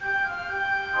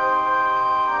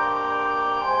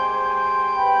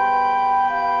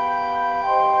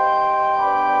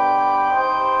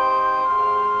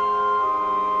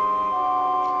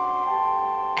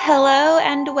Hello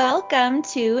and welcome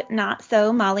to Not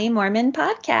So Molly Mormon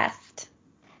podcast.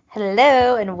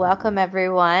 Hello and welcome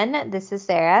everyone. This is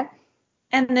Sarah.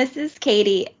 And this is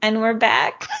Katie, and we're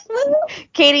back.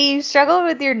 Katie, you struggled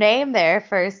with your name there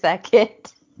for a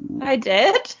second. I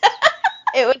did.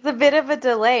 It was a bit of a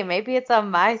delay. Maybe it's on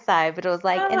my side, but it was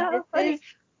like, and this is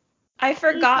I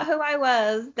forgot who I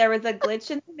was. There was a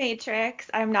glitch in the matrix.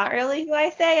 I'm not really who I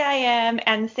say I am,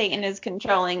 and Satan is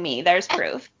controlling me. There's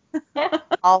proof.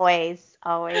 always.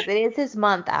 It is his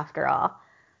month after all.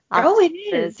 Oh, it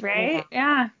is, right?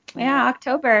 Yeah,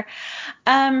 October.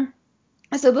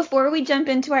 So before we jump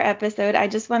into our episode, I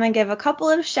just want to give a couple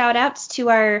of shout outs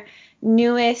to our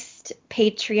newest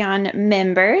Patreon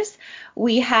members.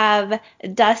 We have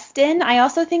Dustin. I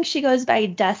also think she goes by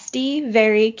Dusty.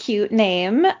 Very cute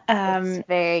name. It's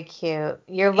very cute.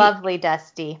 You're lovely,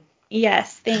 Dusty.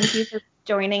 Yes, thank you for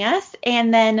joining us.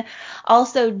 And then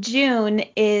also June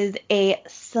is a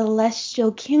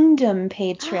Celestial Kingdom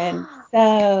patron.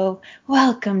 So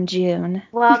welcome, June.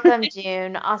 Welcome,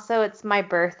 June. Also, it's my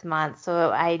birth month, so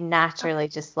I naturally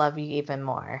just love you even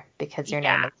more because your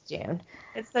name is June.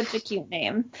 It's such a cute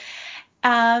name.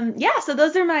 So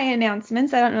those are my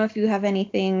announcements. I don't know if you have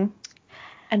anything.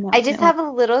 I just have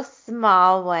a little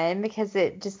small one because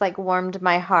it just like warmed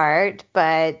my heart,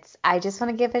 but I just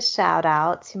want to give a shout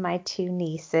out to my two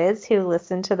nieces who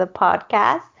listen to the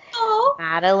podcast. Oh,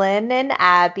 Madeline and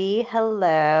Abby,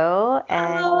 hello,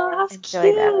 and enjoy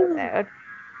the episode.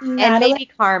 Madeline. And maybe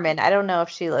Carmen. I don't know if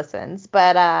she listens,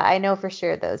 but I know for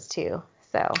sure those two.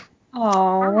 So,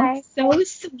 hi. So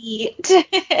sweet.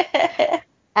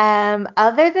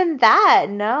 Other than that,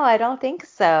 no, I don't think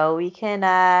so. We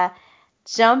can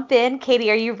jump in.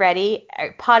 Katie, are you ready?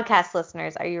 Podcast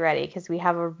listeners, are you ready? Because we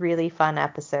have a really fun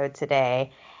episode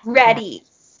today. Ready.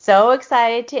 So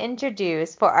excited to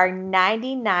introduce for our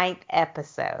 99th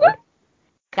episode.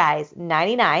 Guys,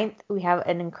 99th, we have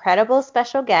an incredible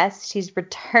special guest. She's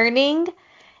returning.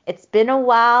 It's been a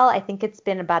while. I think it's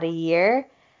been about a year.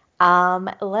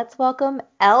 Let's welcome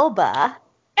Elba.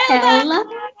 Hello.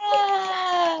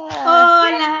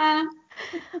 Hola.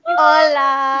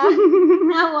 Hola.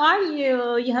 How are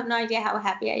you? You have no idea how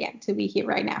happy I am to be here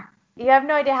right now. You have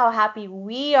no idea how happy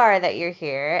we are that you're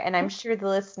here, and I'm sure the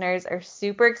listeners are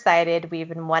super excited. We've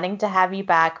been wanting to have you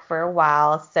back for a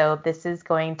while, so this is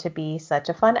going to be such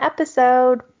a fun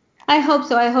episode. I hope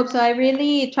so. I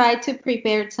really tried to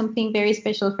prepare something very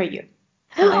special for you.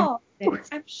 So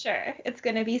I'm sure it's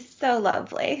going to be so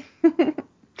lovely.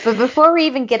 But before we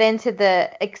even get into the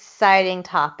exciting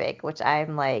topic, which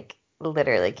I'm like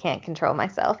literally can't control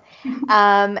myself,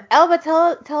 Elba,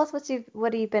 tell us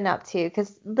what you've been up to.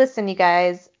 Because listen, you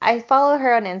guys, I follow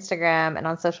her on Instagram and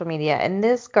on social media, and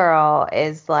this girl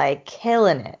is like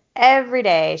killing it every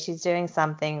day. She's doing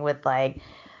something with like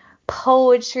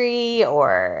poetry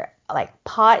or like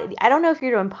I don't know if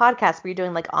you're doing podcasts, but you're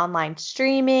doing like online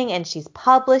streaming, and she's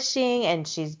publishing and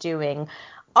she's doing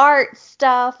art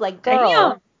stuff. Like,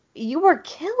 girl, you were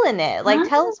killing it. Like,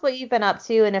 tell us what you've been up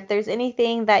to, and if there's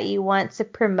anything that you want to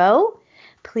promote,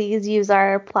 please use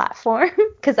our platform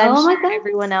because I'm sure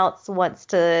everyone else wants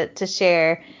to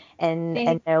share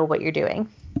and know what you're doing.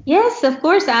 Yes, of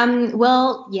course.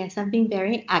 Yes, I've been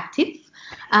very active.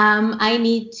 I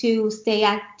need to stay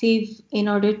active in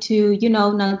order to,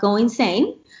 not go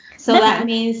insane. So that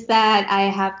means that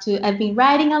I've been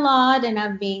writing a lot, and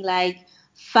I've been like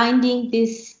finding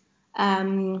this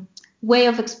way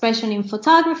of expression in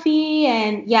photography.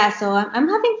 And yeah, so I'm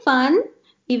having fun,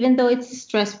 even though it's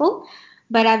stressful,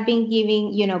 but I've been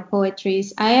giving,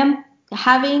 poetries. I am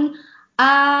having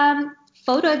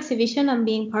photo exhibition. I'm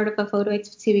being part of a photo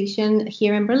exhibition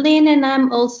here in Berlin, and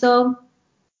I'm also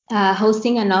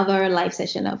hosting another live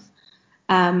session of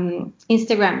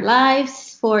Instagram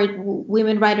lives for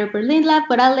Women Writer Berlin Lab,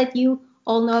 but I'll let you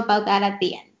all know about that at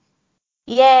the end.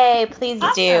 Yay, please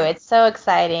do. It's so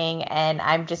exciting, and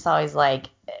I'm just always like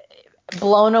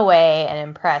blown away and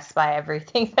impressed by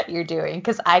everything that you're doing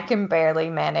because I can barely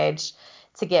manage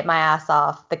to get my ass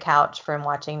off the couch from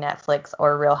watching Netflix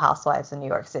or Real Housewives of New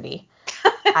York City.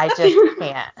 I just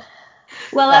can't.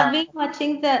 Well, I've been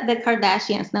watching the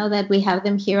Kardashians now that we have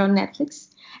them here on Netflix.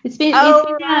 It's been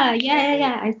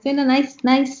a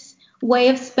nice way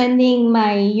of spending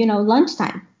my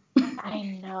lunchtime.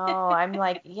 I know. I'm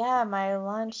like, yeah, my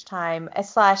lunchtime. /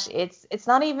 it's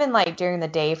not even like during the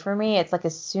day for me. It's like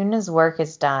as soon as work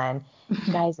is done,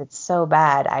 you guys, it's so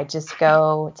bad. I just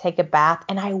go take a bath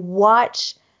and I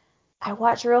watch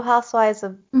Real Housewives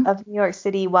of New York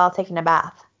City while taking a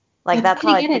bath. Like that's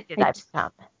how addicted I've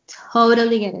become.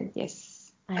 Totally get it.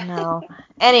 Yes. I know.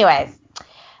 Anyways,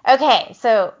 Okay,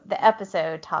 so the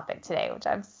episode topic today, which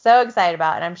I'm so excited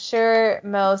about, and I'm sure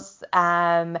most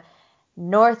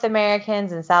North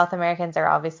Americans and South Americans are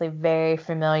obviously very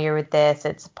familiar with this.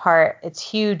 It's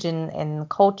huge in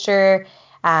culture.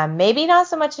 Maybe not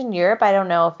so much in Europe. I don't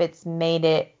know if it's made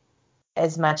it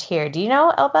as much here. Do you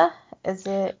know, Elba? Is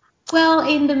it? Well,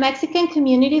 in the Mexican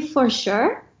community for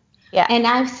sure. Yeah. And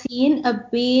I've seen a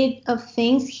bit of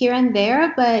things here and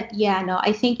there, but yeah, no,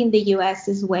 I think in the US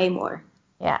is way more.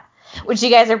 Yeah. Which you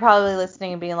guys are probably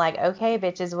listening and being like, okay,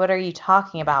 bitches, what are you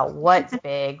talking about? What's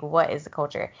big? What is the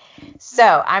culture?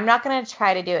 So I'm not going to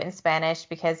try to do it in Spanish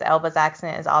because Elba's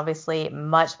accent is obviously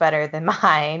much better than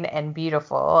mine and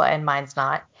beautiful, and mine's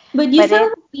not. But you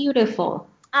sound beautiful.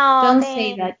 Oh, Don't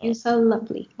say thanks. that. You're so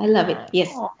lovely. I love it.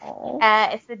 Yes.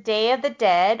 It's the Day of the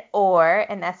Dead, or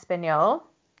in Espanol,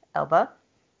 Elba.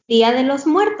 Día de los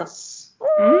Muertos.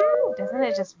 Doesn't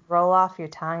it just roll off your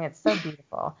tongue? It's so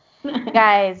beautiful.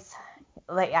 Guys,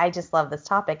 like I just love this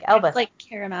topic. Elba. It's like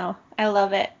caramel. I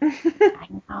love it. I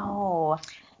know.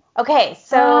 Okay,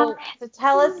 so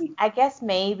tell us, I guess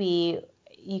maybe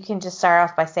you can just start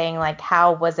off by saying like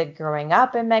how was it growing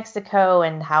up in Mexico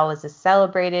and how was it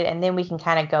celebrated, and then we can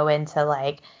kind of go into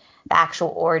like the actual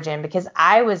origin, because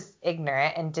I was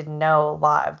ignorant and didn't know a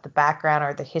lot of the background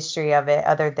or the history of it,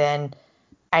 other than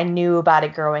I knew about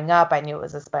it growing up. I knew it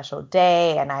was a special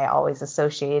day, and I always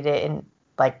associated it in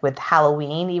like with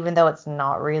Halloween, even though it's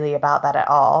not really about that at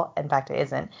all. In fact, it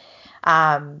isn't.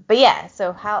 But yeah,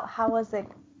 so how was it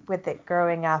with it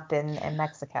growing up in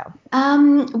Mexico?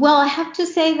 Well, I have to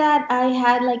say that I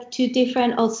had like two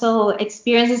different also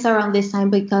experiences around this time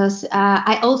because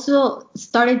I also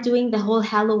started doing the whole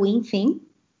Halloween thing,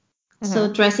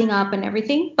 so dressing up and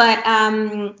everything. But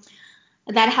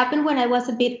that happened when I was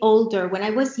a bit older. When I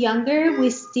was younger,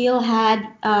 we still had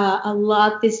a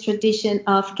lot this tradition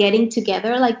of getting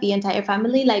together, like the entire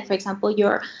family, like for example,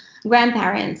 your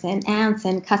grandparents and aunts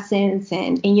and cousins,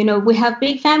 and you know, we have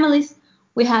big families.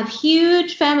 We have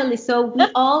huge families, so we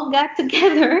all got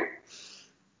together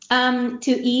to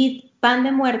eat pan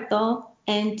de muerto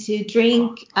and to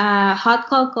drink hot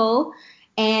cocoa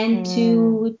and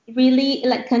to really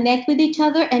like connect with each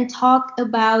other and talk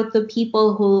about the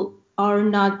people who are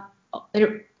not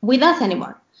with us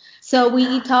anymore. So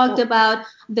we talked about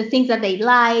the things that they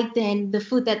liked and the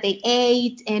food that they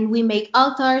ate, and we make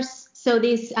altars. So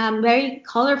this very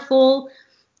colorful,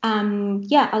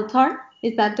 altar.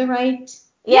 Is that the right?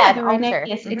 Yeah, The right name. altar.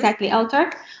 Yes, exactly,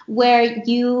 altar, where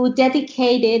you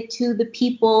dedicate it to the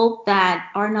people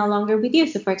that are no longer with you.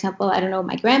 So, for example, I don't know,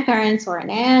 my grandparents or an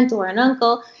aunt or an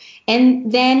uncle,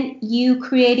 and then you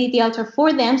created the altar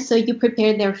for them. So you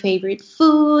prepared their favorite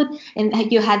food,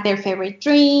 and you had their favorite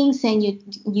drinks, and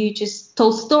you just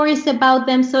told stories about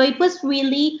them. So it was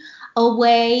really a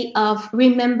way of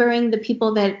remembering the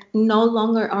people that no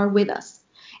longer are with us.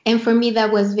 And for me,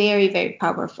 that was very, very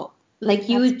powerful. Like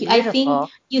I think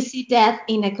you see death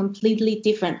in a completely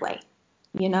different way,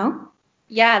 you know?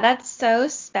 Yeah, that's so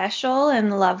special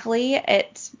and lovely.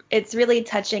 It's really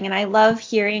touching, and I love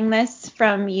hearing this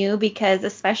from you because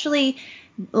especially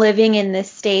living in the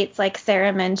States, like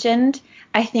Sarah mentioned,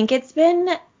 I think it's been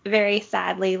very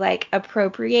sadly like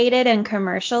appropriated and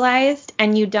commercialized,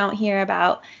 and you don't hear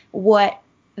about what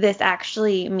this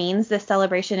actually means. This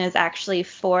celebration is actually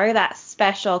for that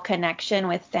special connection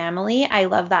with family. I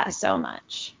love that so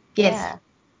much. Yes.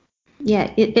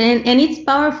 Yeah, and it's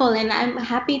powerful, and I'm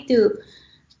happy to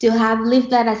have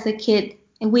lived that as a kid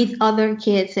and with other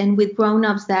kids and with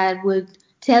grown-ups that would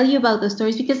tell you about the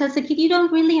stories, because as a kid you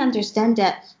don't really understand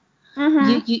death.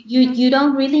 You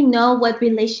don't really know what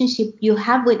relationship you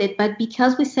have with it, but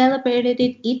because we celebrated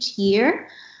it each year,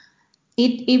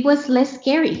 it was less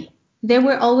scary. There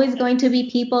were always going to be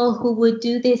people who would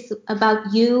do this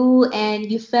about you,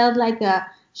 and you felt like a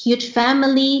huge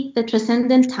family that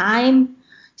transcended time.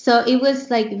 So it was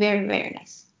like very, very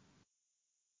nice.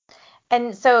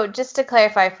 And so just to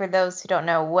clarify for those who don't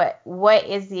know, what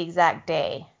is the exact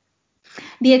day?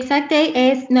 The exact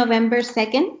day is November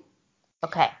 2nd.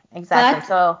 Okay, exactly.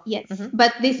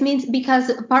 But this means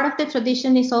because part of the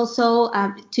tradition is also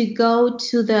to go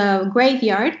to the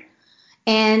graveyard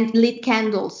and lit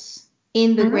candles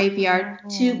in the graveyard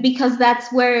because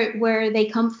that's where they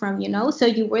come from, you know. So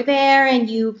you were there and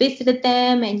you visited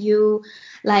them, and you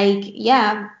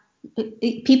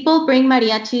people bring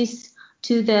mariachis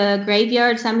to the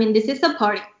graveyards. I mean, this is a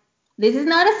party. This is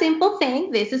not a simple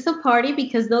thing. This is a party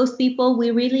because those people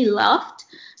we really loved.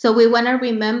 So we want to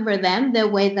remember them the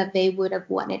way that they would have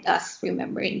wanted us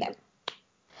remembering them.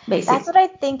 Basically. That's what I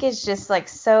think is just like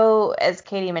so, as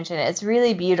Katie mentioned, it's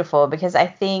really beautiful because I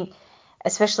think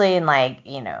especially in like,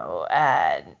 North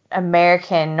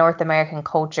American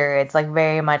culture, it's like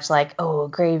very much like, oh, a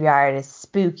graveyard is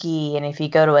spooky. And if you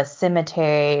go to a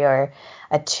cemetery or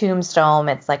a tombstone,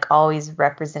 it's like always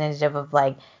representative of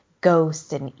like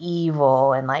ghosts and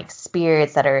evil and like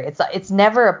spirits that are, it's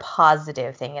never a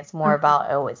positive thing. It's more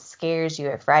about, oh, it scares you,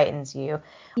 it frightens you.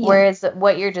 Yeah. Whereas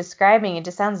what you're describing, it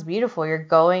just sounds beautiful. You're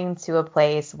going to a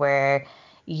place where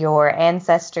your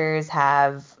ancestors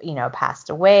have, passed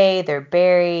away, they're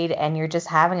buried, and you're just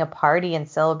having a party and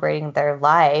celebrating their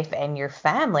life and your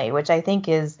family, which I think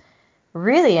is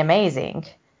really amazing.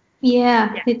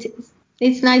 Yeah.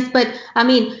 It's nice, but I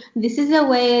mean, this is a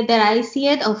way that I see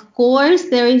it. Of course,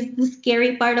 there is the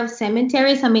scary part of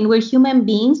cemeteries. I mean, we're human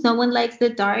beings. No one likes the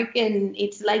dark, and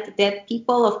it's like dead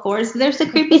people. Of course, there's a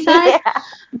creepy side. Yeah.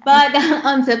 But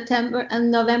on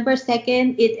November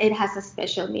 2nd, it has a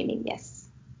special meaning. Yes.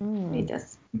 It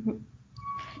does. Mm-hmm.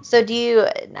 So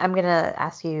I'm going to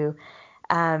ask you,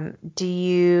 do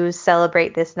you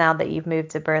celebrate this now that you've moved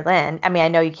to Berlin? I mean, I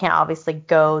know you can't obviously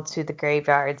go to the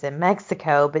graveyards in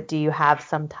Mexico, but do you have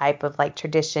some type of like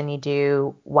tradition you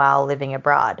do while living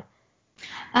abroad?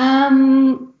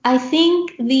 I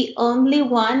think the only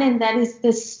one, and that is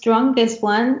the strongest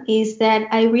one, is that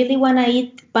I really want to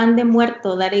eat pan de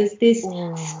muerto. That is this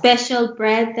special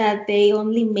bread that they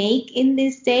only make in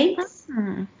these days.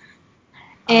 Mm-hmm.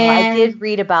 I did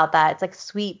read about that. It's like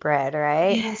sweet bread,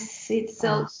 right? Yes, it's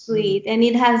so sweet. And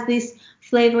it has this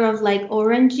flavor of like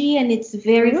orangey, and it's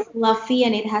very fluffy,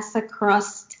 and it has a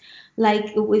crust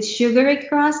like with sugary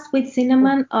crust with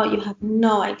cinnamon. Oh, you have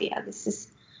no idea. This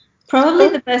is probably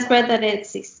the best bread that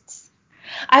exists.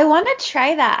 I want to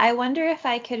try that. I wonder if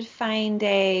I could find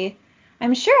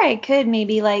I'm sure I could,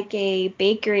 maybe like a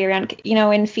bakery around,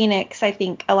 in Phoenix. I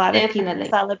think a lot of people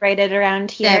celebrate it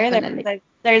around here.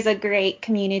 There's a great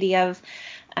community of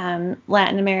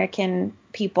Latin American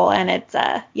people, and it's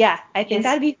I think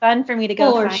that'd be fun for me to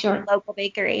go find a local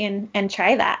bakery and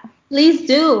try that. Please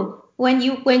do.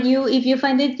 If you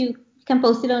find it, you can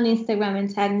post it on Instagram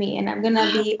and tag me, and I'm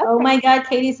gonna be, oh my God,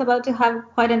 Katie's about to have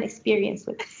quite an experience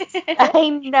with this. I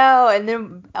know, and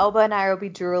then Elba and I will be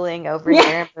drooling over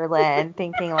here in Berlin,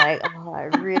 thinking like, oh, I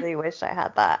really wish I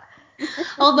had that.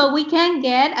 Although we can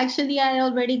actually, I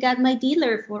already got my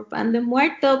dealer for pan de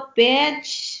muerto,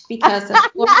 bitch, because of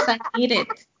course I need it.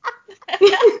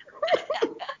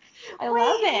 I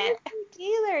love it.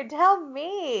 Dealer, tell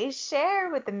me,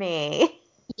 share with me.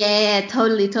 Yeah,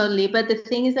 totally. But the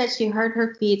thing is that she hurt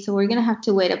her feet, so we're gonna have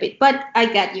to wait a bit. But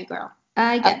I got you, girl.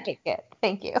 I got you. Good.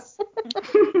 Thank you.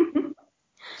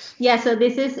 Yeah, so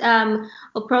this is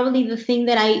probably the thing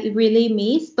that I really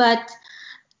miss, but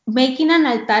making an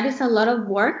altar is a lot of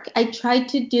work. I tried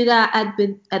to do that at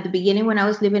the beginning when I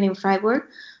was living in Freiburg,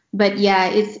 but yeah,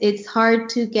 it's hard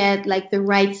to get like the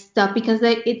right stuff because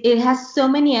it has so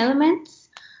many elements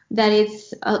that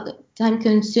it's time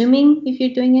consuming if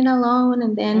you're doing it alone,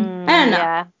 and then I don't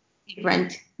know,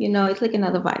 different. It's like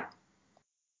another vibe.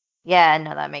 Yeah,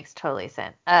 no, that makes totally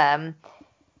sense.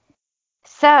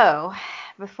 So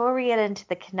before we get into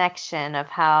the connection of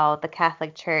how the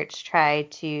Catholic Church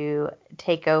tried to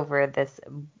take over this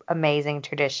amazing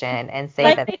tradition and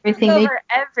say that they take over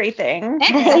everything.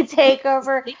 They take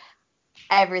over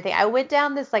everything. I went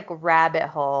down this like rabbit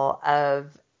hole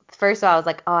of, first of all, I was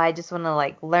like, oh, I just want to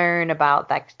like learn about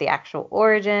the actual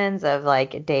origins of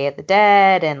like Day of the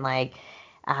Dead and like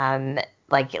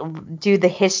do the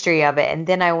history of it, and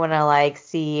then I want to like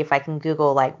see if I can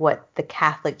Google like what the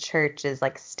Catholic Church's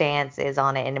like stance is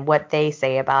on it and what they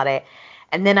say about it.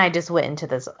 And then I just went into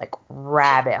this like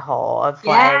rabbit hole of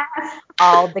like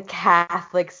all the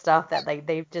Catholic stuff that like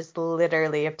they've just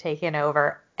literally have taken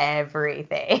over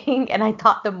everything. And I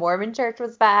thought the Mormon Church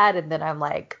was bad, and then I'm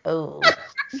like, oh.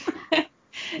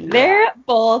 They're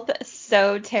both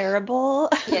so terrible.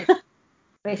 Yes.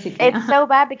 Basically. It's so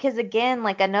bad because, again,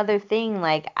 like another thing,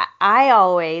 like I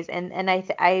always, and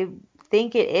I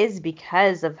think it is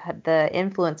because of the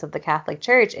influence of the Catholic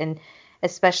Church, and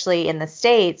especially in the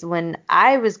States when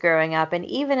I was growing up, and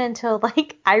even until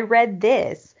like I read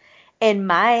this, in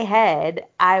my head,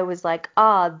 I was like,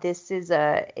 oh, this is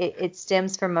it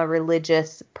stems from a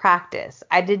religious practice.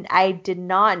 I did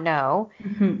not know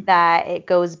that it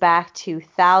goes back to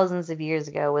thousands of years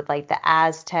ago with like the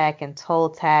Aztec and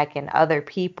Toltec and other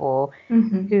people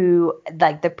who,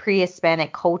 like the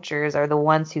pre-Hispanic cultures, are the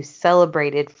ones who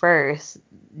celebrated first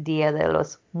Dia de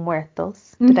los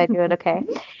Muertos. Did I do it okay?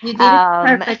 You did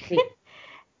it perfectly.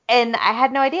 And I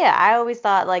had no idea. I always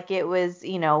thought like it was,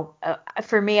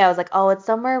 for me, I was like, oh, it's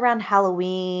somewhere around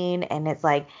Halloween, and it's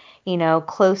like,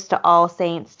 close to All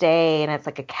Saints Day, and it's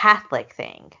like a Catholic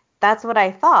thing. That's what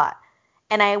I thought.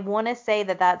 And I want to say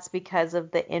that that's because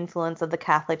of the influence of the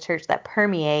Catholic Church that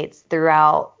permeates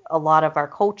throughout a lot of our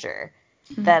culture.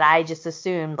 That I just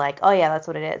assumed, like, oh yeah, that's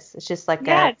what it is. It's just like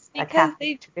it's a because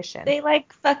Catholic tradition. They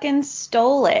like fucking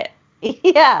stole it.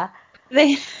 Yeah.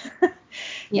 They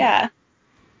yeah.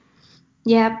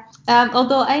 Yeah.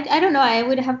 Although I don't know, I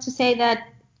would have to say that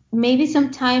maybe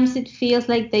sometimes it feels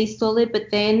like they stole it, but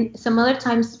then some other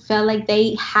times felt like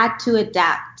they had to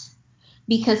adapt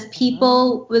because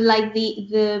people with like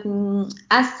the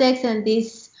Aztecs and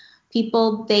these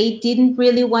people, they didn't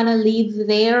really want to leave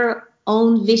their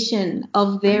own vision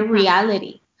of their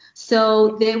reality.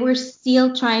 So they were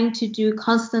still trying to do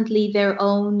constantly their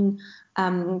own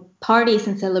parties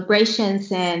and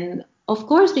celebrations, and of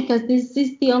course, because this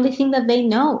is the only thing that they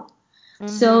know.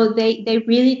 So they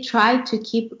really try to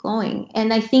keep going.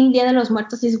 And I think Dia de los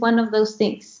Muertos is one of those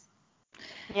things.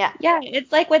 Yeah. Yeah,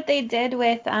 it's like what they did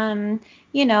with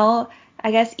you know,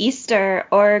 I guess Easter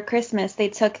or Christmas. They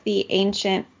took the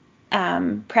ancient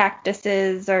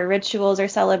practices or rituals or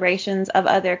celebrations of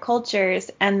other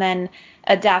cultures and then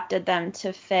adapted them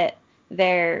to fit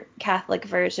their Catholic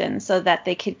version so that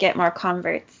they could get more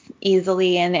converts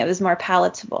easily and it was more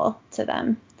palatable to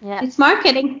them. Yeah. It's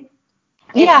marketing.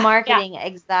 It's marketing,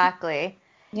 exactly.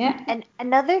 Yeah. And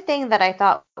another thing that I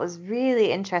thought was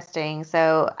really interesting,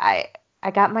 so I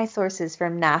got my sources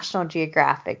from National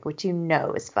Geographic, which you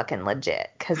know is fucking legit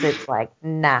because it's like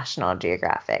National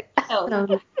Geographic.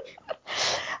 Totally.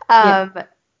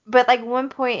 But like one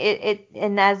point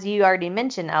and as you already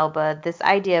mentioned, Elba, this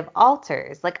idea of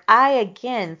altars, like I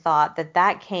again thought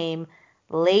that came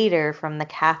later from the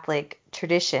Catholic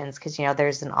traditions because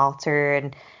there's an altar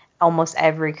in almost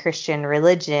every Christian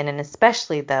religion, and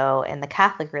especially though in the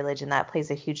Catholic religion that plays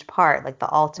a huge part. Like the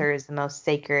altar is the most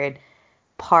sacred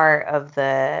part of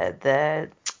the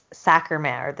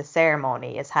sacrament or the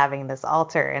ceremony, is having this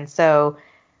altar. And so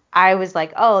I was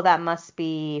like, oh, that must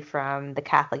be from the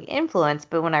Catholic influence.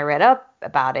 But when I read up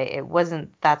about it,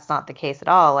 that's not the case at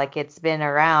all. Like it's been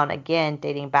around, again,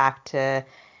 dating back to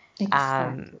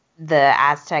the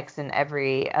Aztecs and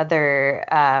every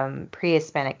other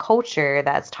pre-Hispanic culture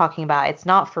that's talking about it's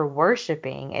not for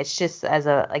worshiping. It's just as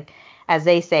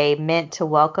they say, meant to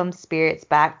welcome spirits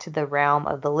back to the realm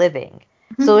of the living.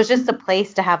 So it's just a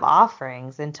place to have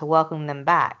offerings and to welcome them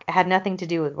back. It had nothing to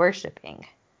do with worshiping.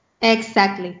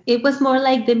 Exactly. It was more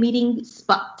like the meeting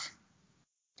spot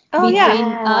between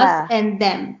us and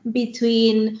them,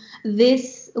 between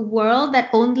this world that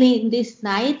only in this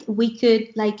night we could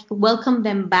like welcome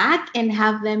them back and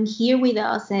have them here with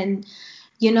us. And,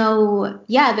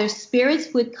 their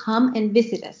spirits would come and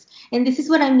visit us. And this is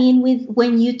what I mean with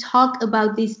when you talk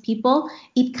about these people,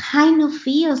 it kind of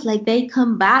feels like they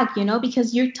come back,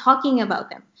 because you're talking about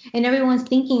them and everyone's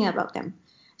thinking about them.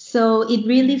 So it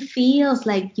really feels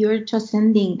like you're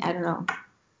transcending, I don't know,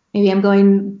 maybe I'm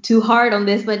going too hard on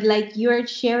this, but like you're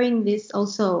sharing this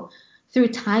also through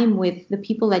time with the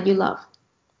people that you love.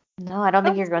 No, I don't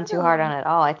think you're going too hard on it at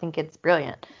all. I think it's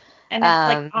brilliant. And it's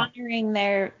like honoring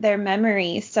their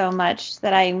memory so much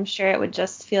that I'm sure it would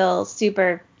just feel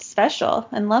super special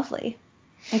and lovely.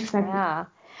 Exactly. Yeah.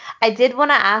 I did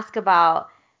want to ask about,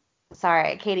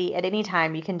 sorry, Katie, at any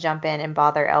time you can jump in and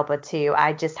bother Elba too.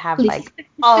 I just have like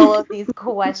all of these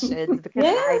questions because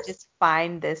I just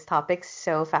find this topic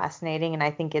so fascinating, and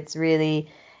I think it's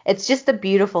just a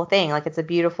beautiful thing. Like it's a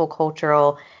beautiful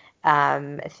cultural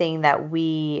thing that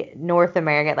we North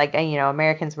America, like,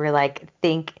 Americans were like,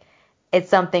 think it's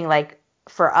something like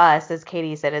for us, as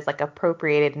Katie said, is like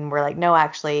appropriated, and we're like, no,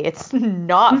 actually, it's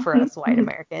not for us white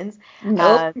Americans.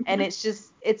 Nope. And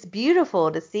it's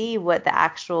beautiful to see what the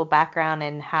actual background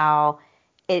and how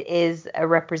it is a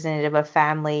representative of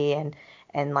family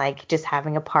and like just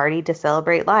having a party to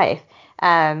celebrate life.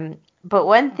 But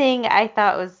one thing I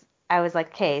was like,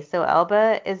 okay, so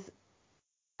Elba is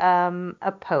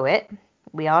a poet.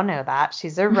 We all know that.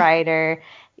 She's a writer.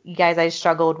 You guys, I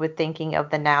struggled with thinking of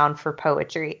the noun for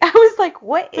poetry. I was like,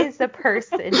 what is a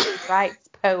person who writes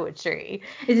poetry?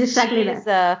 It's exactly She's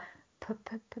a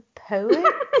poet?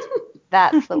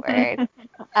 That's the word.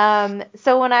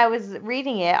 So when I was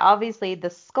reading it, obviously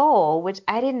the skull, which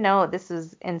I didn't know this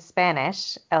was in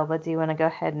Spanish. Elba, do you want to go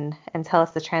ahead and tell us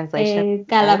the translation?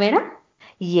 Calavera?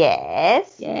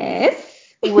 Yes. Yes.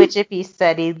 Which if you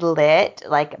studied lit,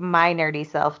 like my nerdy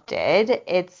self did,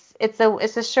 it's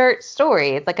a short story.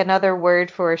 It's like another word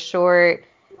for a short,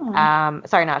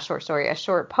 sorry, not short story, a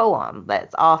short poem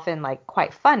that's often like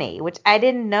quite funny, which I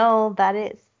didn't know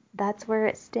that's where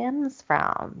it stems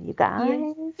from, you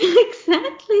guys. Yes.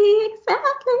 Exactly.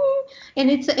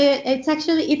 And it's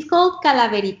actually called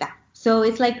Calaverita. So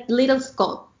it's like little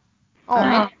skull. Oh. All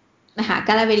right. Ajá,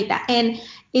 Calaverita. And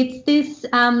it's this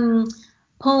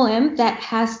poem that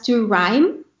has to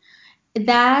rhyme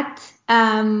that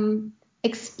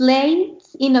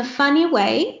explains in a funny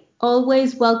way,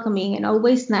 always welcoming and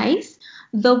always nice,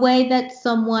 the way that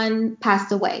someone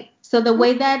passed away. So the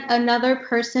way that another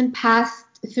person passed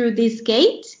through this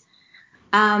gate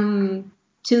to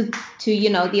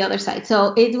the other side.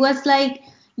 So it was like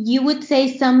you would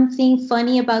say something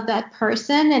funny about that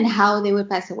person and how they would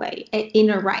pass away in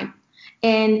a rhyme.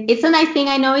 And it's a nice thing.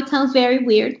 I know it sounds very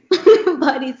weird,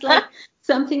 but it's like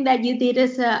something that you did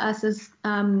as a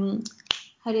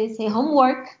how do you say,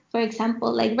 homework, for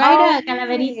example, like write a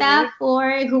calaverita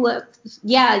for who,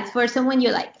 it's for someone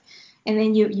you like, and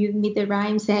then you meet the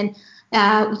rhymes and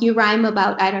you rhyme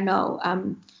about, I don't know,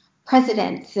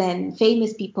 presidents and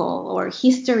famous people or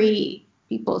history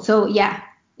people. So yeah,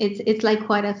 it's like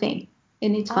quite a thing,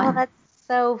 and it's fun. Oh, that's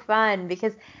so fun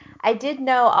because I did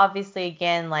know, obviously,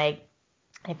 again, like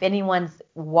if anyone's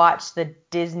watched the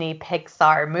Disney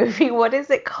Pixar movie, what is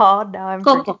it called? Now I'm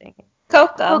Coco. forgetting.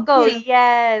 Coco. Coco,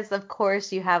 yes, of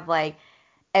course you have like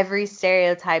every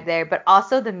stereotype there, but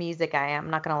also the music. I'm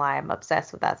not gonna lie, I'm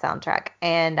obsessed with that soundtrack.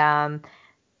 And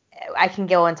I can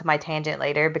go into my tangent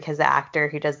later because the actor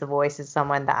who does the voice is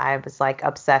someone that I was like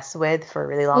obsessed with for a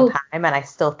really long time, and I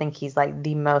still think he's like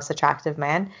the most attractive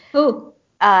man. Who?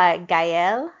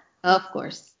 Gael. Of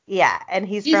course. Yeah, and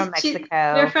he's from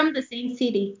Mexico. We're from the same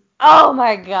city. Oh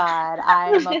my God,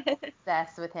 I'm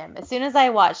obsessed with him. As soon as I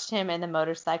watched him in the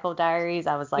Motorcycle Diaries,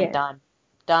 I was like, done.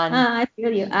 I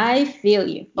feel you.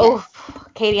 Yes. Oh,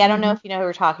 Katie, I don't know if you know who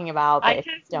we're talking about, but I if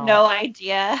you have don't, no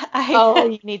idea. oh,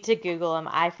 you need to Google him.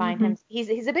 I find him,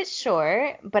 he's a bit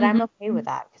short, but I'm okay with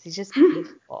that because he's just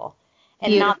beautiful.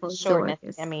 And not the shortness.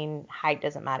 Gorgeous. I mean, height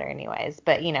doesn't matter anyways,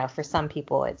 but for some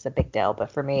people it's a big deal, but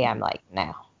for me, I'm like,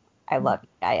 no, I love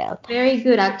Gael. Very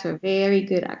good actor. Very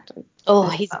good actor. Oh,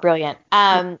 he's brilliant.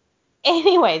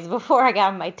 Anyways, before I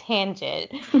got on my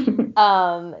tangent,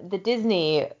 the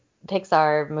Disney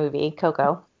Pixar movie,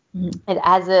 Coco, it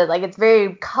has it's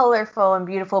very colorful and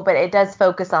beautiful, but it does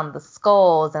focus on the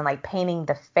skulls and like painting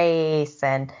the face.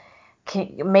 And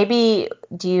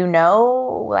do you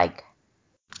know, like?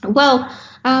 Well,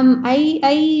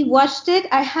 I watched it.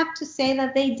 I have to say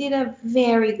that they did a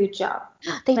very good job.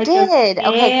 They did.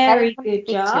 Okay, very good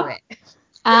job.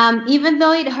 Even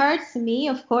though it hurts me,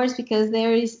 of course, because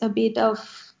there is a bit of,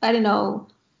 I don't know,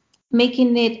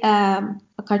 making it a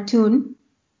cartoon.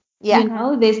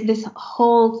 Yeah. This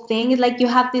whole thing is like you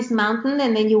have this mountain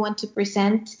and then you want to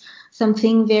present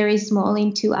something very small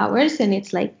in 2 hours, and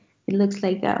it's like it looks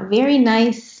like a very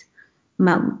nice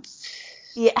mount.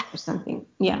 Yeah. Or something.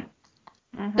 Yeah.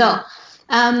 So,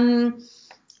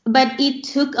 but it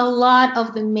took a lot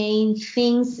of the main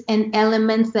things and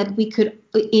elements that we could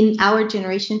in our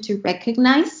generation to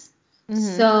recognize.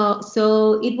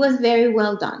 So it was very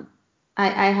well done,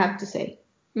 I have to say.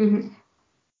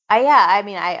 I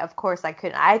mean, of course I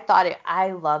couldn't.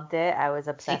 I loved it. I was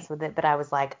obsessed with it, but I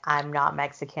was like, I'm not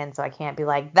Mexican, so I can't be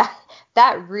like that.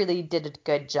 That really did a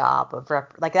good job of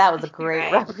that was a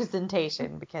great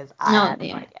representation because I had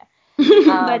no idea.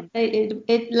 But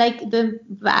it like the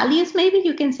values, maybe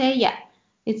you can say,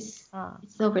 it's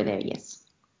over there, yes.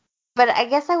 But I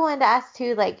guess I wanted to ask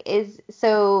too, like,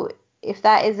 if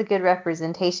that is a good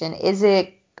representation, is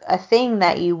it a thing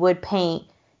that you would paint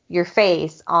your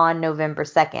face on November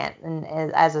 2nd and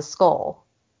as a skull?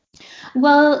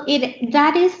 Well,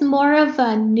 that is more of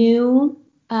a new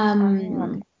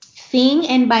thing,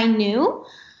 and by new,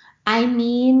 I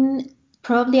mean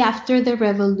probably after the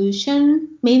revolution,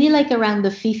 maybe like around the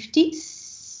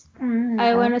 50s,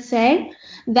 I want to say,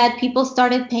 that people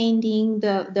started painting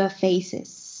the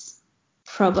faces,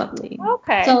 probably.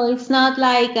 Okay. So it's not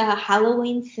like a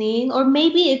Halloween thing, or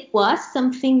maybe it was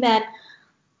something that,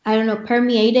 I don't know,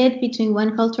 permeated between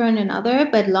one culture and another,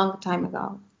 but long time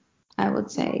ago, I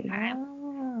would say.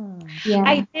 Yeah.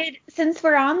 I did, since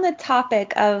we're on the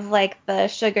topic of like the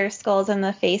sugar skulls and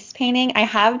the face painting, I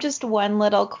have just one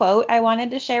little quote I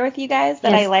wanted to share with you guys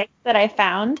that I liked, that I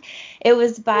found. It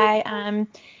was by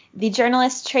the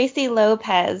journalist Tracy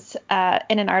Lopez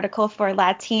in an article for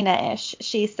Latina-ish.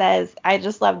 She says, I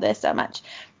just love this so much.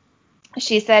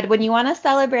 She said, when you want to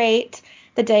celebrate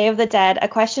the Day of the Dead, a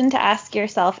question to ask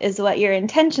yourself is what your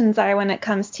intentions are when it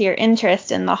comes to your interest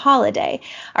in the holiday.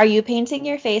 Are you painting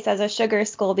your face as a sugar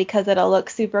skull because it'll look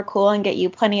super cool and get you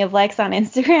plenty of likes on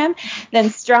Instagram? Then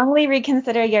strongly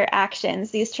reconsider your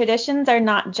actions. These traditions are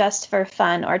not just for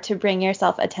fun or to bring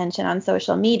yourself attention on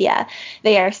social media.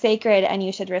 They are sacred and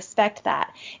you should respect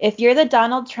that. If you're the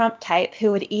Donald Trump type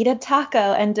who would eat a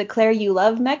taco and declare you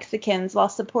love Mexicans while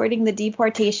supporting the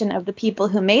deportation of the people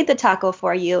who made the taco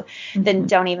for you, then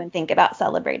don't even think about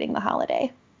celebrating the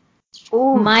holiday.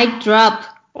 Ooh, Mic drop.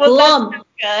 Well, Boom.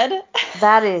 that's good.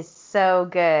 that is so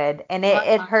good. And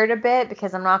it hurt a bit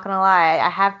because I'm not gonna lie, I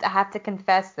have to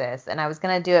confess this, and I was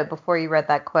gonna do it before you read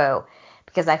that quote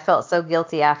because I felt so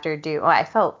guilty after I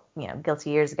felt,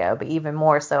 guilty years ago, but even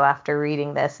more so after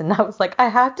reading this, and I was like, I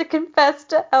have to confess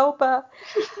to Elba.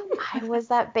 I was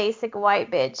that basic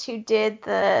white bitch who did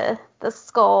the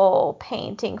skull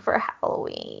painting for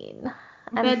Halloween.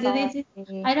 But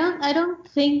I don't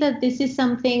think that this is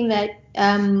something that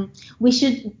we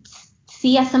should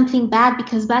see as something bad,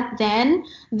 because back then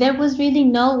there was really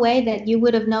no way that you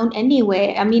would have known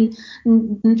anyway. I mean,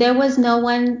 there was no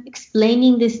one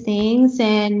explaining these things,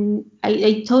 and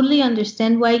I totally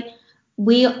understand why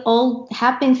we all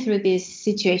happen through this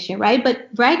situation, right? But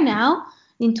right now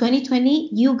in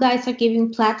 2020, you guys are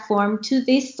giving platform to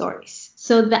these stories,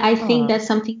 so that I think that's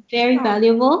something very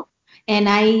valuable. And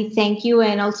I thank you.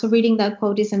 And also reading that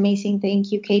quote is amazing.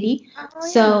 Thank you, Katie.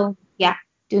 So yeah,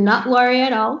 do not worry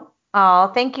at all. Oh,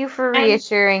 thank you for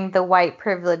reassuring the white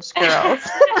privileged girls.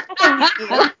 Thank you.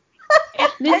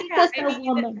 This is just a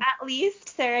woman. At least,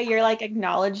 Sarah, you're like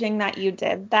acknowledging that you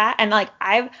did that. And like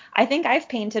I think I've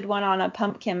painted one on a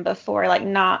pumpkin before, like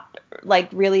not like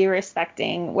really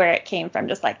respecting where it came from,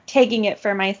 just like taking it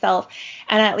for myself.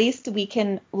 And at least we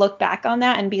can look back on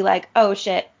that and be like, oh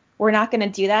shit, we're not going to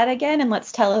do that again. And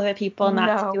let's tell other people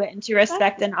not to do it and to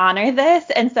respect and honor this,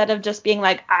 instead of just being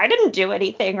like, I didn't do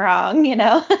anything wrong,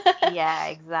 Yeah,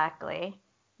 exactly.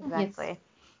 Yes.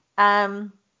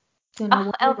 Oh,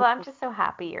 Elba, I'm just so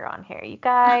happy you're on here. You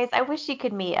guys, I wish you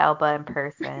could meet Elba in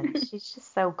person. She's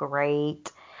just so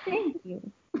great. Thank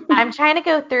you. I'm trying to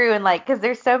go through and because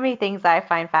there's so many things I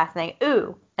find fascinating.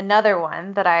 Ooh, another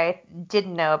one that I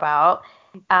didn't know about,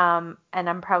 and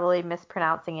I'm probably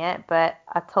mispronouncing it, but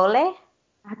atole?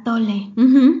 Atole.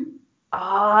 Mm-hmm.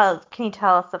 Oh, can you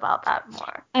tell us about that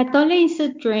more? Atole is a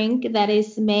drink that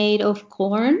is made of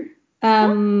corn.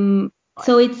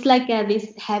 So it's like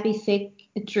this heavy, thick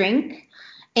drink.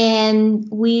 And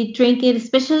we drink it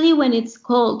especially when it's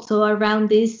cold. So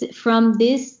from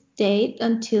this date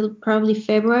until probably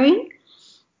February.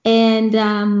 And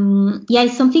yeah,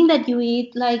 it's something that you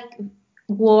eat like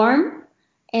warm,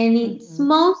 and it's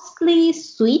mostly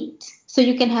sweet. So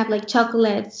you can have like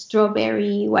chocolate,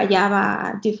 strawberry,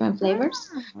 guayaba, different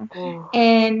flavors.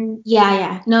 And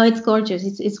yeah, no, it's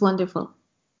gorgeous. It's wonderful.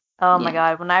 Oh my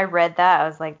God, when I read that, I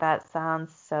was like, that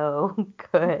sounds so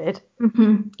good.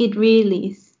 It really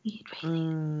is.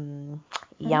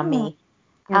 Yummy.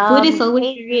 Yeah, food is always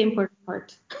a very important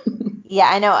part. Yeah,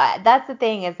 I know. That's the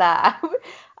thing, is that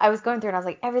I was going through and I was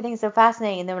like, everything's so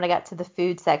fascinating. And then when I got to the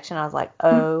food section, I was like,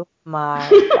 oh my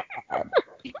God.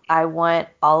 I want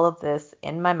all of this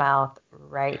in my mouth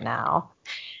right now.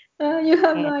 You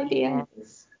have no idea.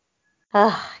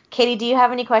 Katie, do you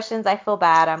have any questions? I feel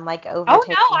bad. I'm like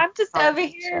overtaking. Oh no, I'm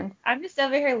just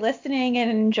over here listening and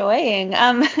enjoying.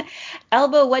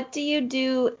 Elba, what do you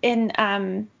do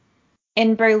in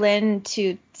Berlin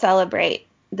to celebrate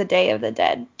the Day of the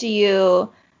Dead? Do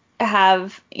you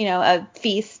have, a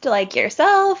feast like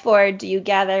yourself, or do you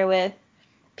gather with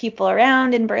people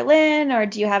around in Berlin, or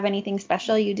do you have anything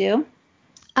special you do?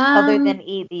 Other than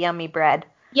eat the yummy bread.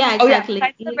 Yeah, exactly.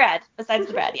 Besides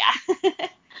the bread, yeah.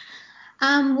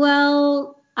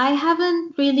 Well, I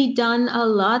haven't really done a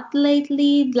lot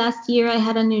lately. Last year I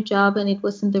had a new job and it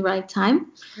wasn't the right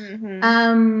time.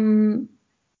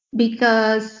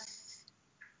 Because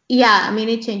yeah, I mean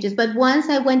it changes. But once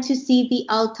I went to see the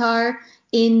altar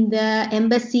in the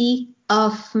embassy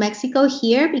of Mexico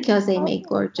here, because they make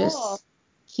gorgeous,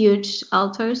 huge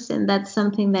altars, and that's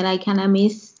something that I kind of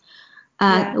miss.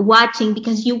 Watching,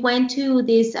 because you went to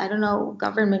this, I don't know,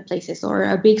 government places or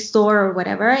a big store or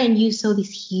whatever, and you saw this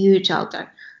huge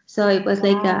altar. So it was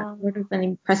like a sort of an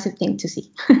impressive thing to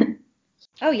see.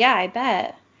 Oh yeah, I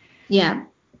bet. Yeah,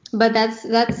 but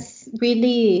that's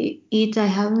really it. I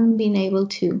haven't been able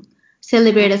to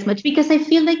celebrate as much because I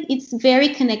feel like it's very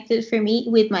connected for me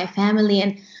with my family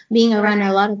and being around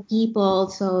a lot of people.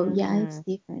 So yeah, it's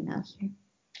different out here.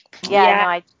 Yeah, no,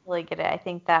 I totally get it. I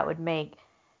think that would make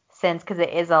sense because it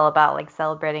is all about like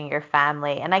celebrating your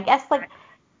family. And I guess like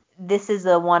this is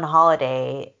the one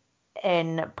holiday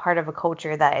in part of a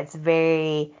culture that it's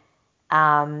very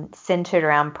centered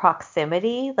around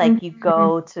proximity. Like you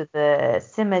go to the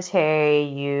cemetery,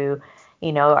 you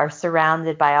know, are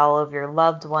surrounded by all of your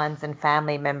loved ones and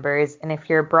family members. And if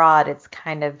you're abroad, it's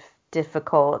kind of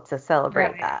difficult to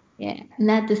celebrate that. Yeah,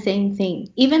 not the same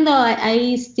thing. Even though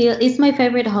I still, it's my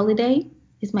favorite holiday.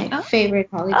 It's my favorite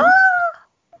holiday. Oh,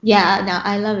 Yeah, no,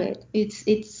 I love it.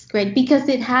 It's great because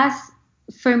it has,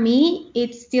 for me,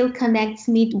 it still connects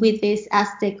me with this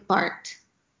Aztec art,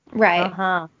 Right.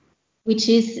 uh-huh. which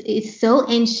is so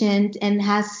ancient and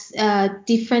has a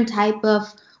different type of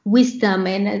wisdom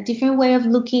and a different way of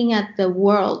looking at the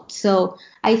world. So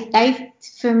I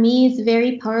for me, it's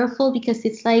very powerful because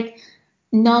it's like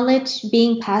knowledge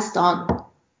being passed on.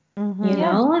 You Mm-hmm.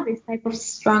 know, this type of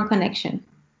strong connection.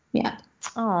 Yeah.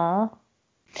 Oh.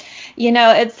 You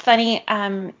know, it's funny.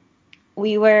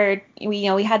 We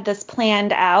had this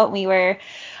planned out. I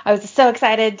was so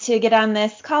excited to get on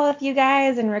this call with you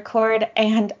guys and record.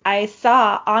 And I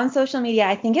saw on social media,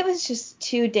 I think it was just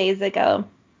 2 days ago,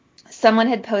 someone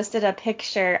had posted a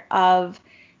picture of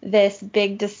this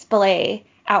big display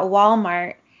at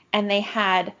Walmart, and they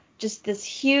had just this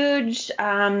huge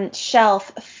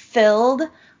shelf filled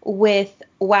with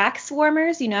wax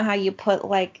warmers. You know how you put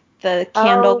like the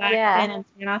candle wax in and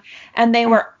turn off, and they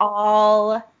were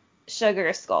all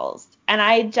sugar skulls. And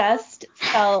I just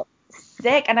felt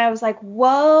sick, and I was like,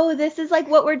 whoa, this is like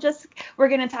what we're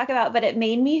gonna talk about. But it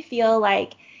made me feel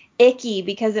like icky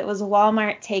because it was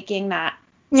Walmart taking that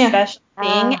special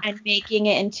thing and making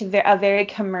it into a very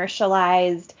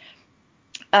commercialized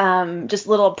just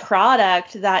little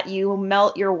product that you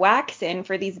melt your wax in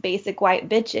for these basic white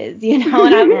bitches, you know?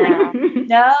 And I was like,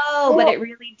 no, but it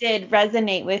really did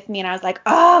resonate with me. And I was like,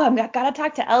 oh, I've got to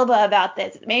talk to Elba about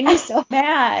this. It made me so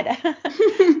mad.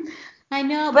 I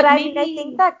know, But but I maybe mean, I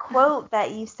think that quote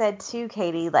that you said too,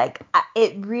 Katie, like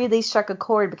it really struck a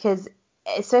chord because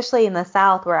especially in the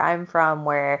South where I'm from,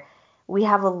 where we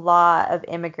have a lot of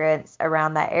immigrants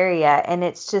around that area, and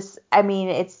it's just, I mean,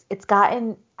 it's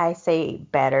gotten, I say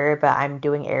better, but I'm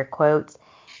doing air quotes.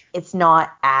 It's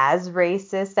not as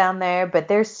racist down there, but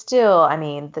there's still, I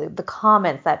mean, the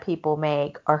comments that people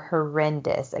make are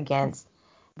horrendous against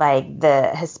like the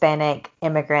Hispanic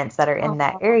immigrants that are in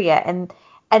that area.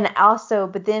 And also,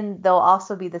 but then they'll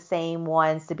also be the same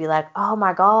ones to be like, oh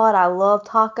my God, I love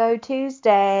Taco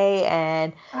Tuesday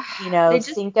and, you know, They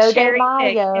just Cinco de cherry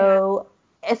pick. Mayo.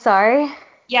 Sorry?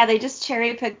 Yeah, they just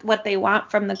cherry pick what they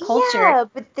want from the culture, Yeah,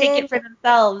 but take then it for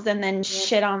themselves, and then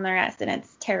shit on the rest, and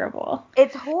it's terrible.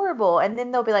 it's horrible. And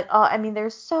then they'll be like, oh, I mean,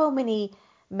 there's so many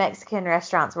Mexican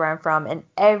restaurants where I'm from, and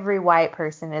every white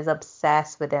person is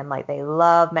obsessed with them. Like, they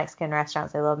love Mexican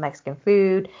restaurants, they love Mexican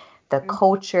food, the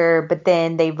culture, but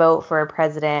then they vote for a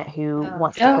president who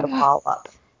wants to put a wall up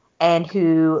and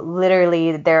who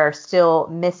literally there are still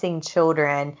missing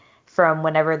children from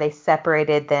whenever they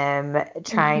separated them,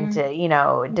 trying to, you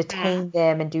know, detain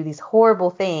them and do these horrible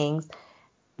things.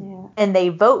 And they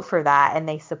vote for that and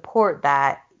they support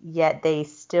that, yet they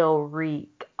still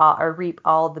reap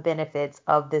all the benefits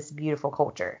of this beautiful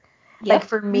culture. Like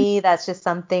for me, that's just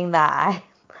something that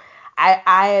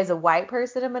I as a white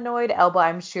person am annoyed. Elba,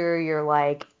 I'm sure you're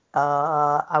like,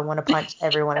 I want to punch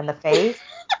everyone in the face.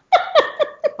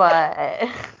 But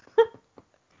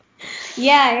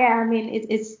yeah, I mean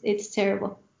it's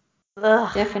terrible.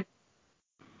 ugh. Definitely.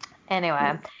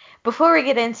 Anyway, before we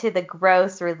get into the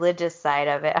gross religious side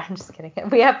of it, I'm just kidding.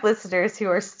 We have listeners who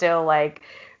are still like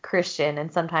Christian,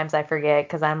 and sometimes I forget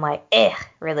because I'm like,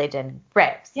 religion,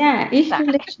 gross. Yeah,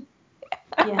 religion.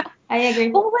 Yeah, I agree.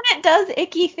 Well, when it does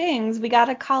icky things, we got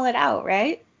to call it out,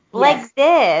 right? Like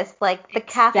this, like the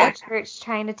Catholic Church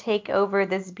trying to take over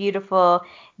this beautiful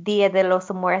Dia de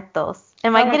los Muertos.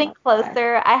 Am I getting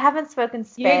closer? I haven't spoken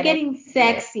Spanish. You're getting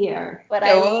sexier. But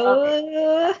I love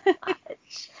it so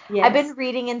much. Yes. I've been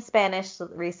reading in Spanish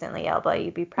recently, Elba.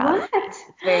 You'd be proud of me. It's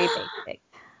very basic.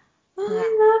 Oh,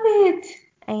 I love it.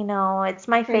 I know. It's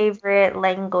my favorite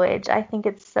language. I think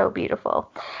it's so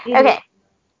beautiful. Okay.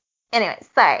 Anyway,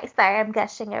 sorry. I'm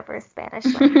gushing over Spanish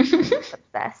language.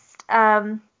 Obsessed.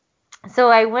 So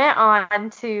I went on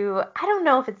to, I don't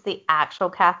know if it's the actual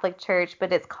Catholic Church,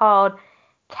 but it's called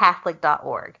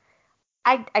Catholic.org.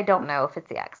 I don't know if it's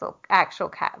the actual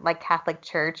Catholic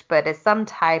Church, but it's some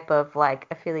type of like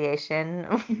affiliation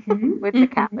with the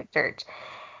Catholic Church.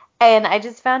 And I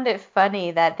just found it funny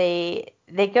that they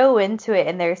go into it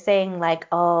and they're saying like,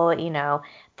 oh, you know,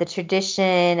 the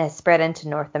tradition has spread into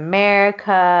North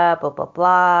America, blah, blah,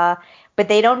 blah. But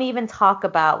they don't even talk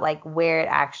about like where it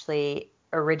actually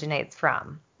originates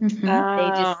from. They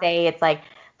just say it's like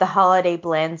The holiday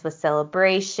blends with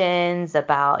celebrations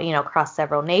about, across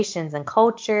several nations and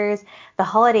cultures. The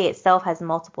holiday itself has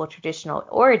multiple traditional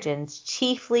origins,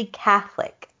 chiefly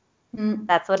Catholic.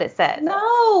 That's what it says.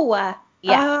 No.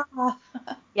 Yeah.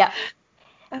 Yeah.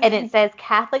 Okay. And it says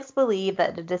Catholics believe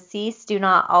that the deceased do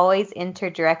not always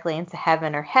enter directly into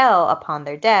heaven or hell upon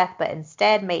their death, but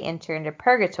instead may enter into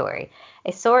purgatory,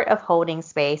 a sort of holding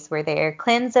space where they are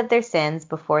cleansed of their sins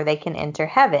before they can enter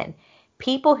heaven.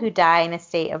 People who die in a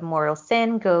state of mortal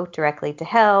sin go directly to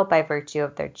hell by virtue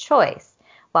of their choice,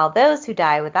 while those who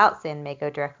die without sin may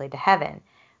go directly to heaven.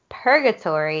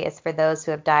 Purgatory is for those who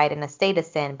have died in a state of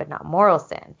sin but not mortal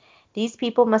sin. These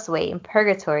people must wait in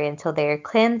purgatory until they are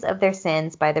cleansed of their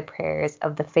sins by the prayers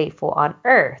of the faithful on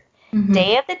earth.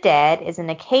 Day of the Dead is an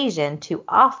occasion to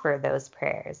offer those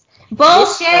prayers.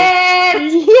 Bullshit!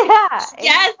 Yeah.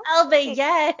 Yes, Elba,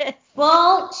 yes.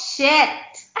 Bullshit!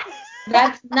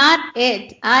 That's not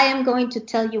it. I am going to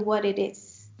tell you what it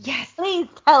is. Yes. Please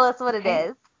tell us what it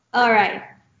is. All right.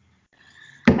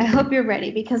 I hope you're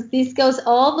ready because this goes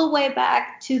all the way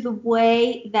back to the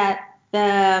way that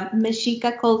the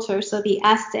Mexica culture, so the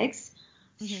Aztecs,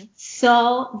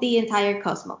 saw the entire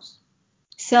cosmos.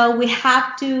 So we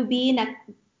have to be in a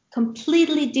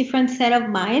completely different set of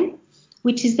mind,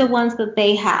 which is the ones that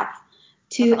they have,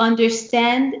 to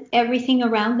understand everything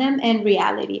around them and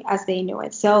reality as they knew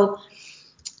it. So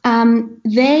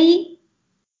they,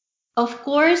 of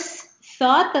course,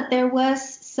 thought that there was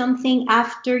something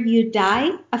after you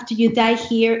die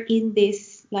here in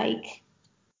this like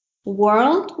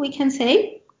world, we can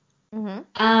say.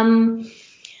 And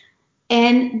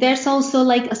there's also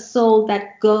like a soul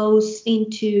that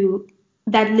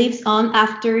lives on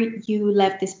after you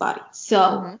left this body.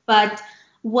 So, but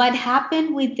what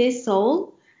happened with this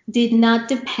soul did not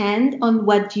depend on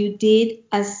what you did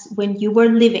as when you were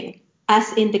living,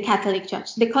 as in the Catholic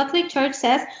Church. The Catholic Church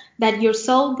says that your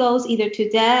soul goes either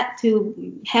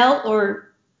to hell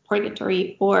or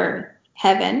purgatory or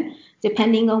heaven,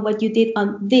 depending on what you did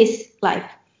on this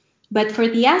life. But for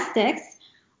the Aztecs,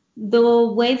 the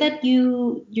way that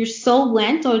your soul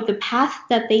went or the path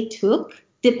that they took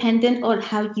depended on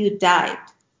how you died.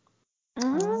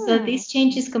 So this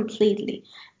changes completely.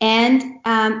 And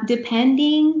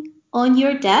depending on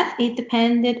your death, it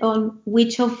depended on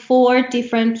which of 4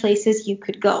 different places you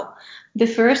could go. The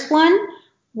first one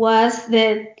was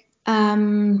let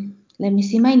me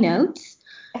see my notes.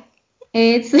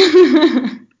 It's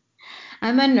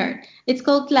I'm a nerd. It's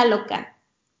called Tlalocan.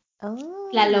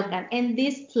 Tlalocan. And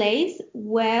this place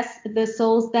was the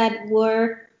souls that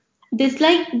were this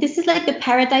is like the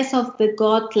paradise of the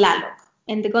god Tlaloc.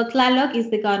 And the god Tlaloc is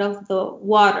the god of the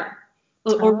water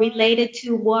or related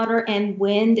to water and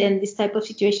wind and this type of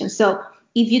situation. So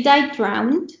if you died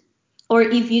drowned or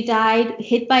if you died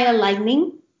hit by a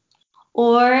lightning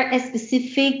or a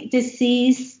specific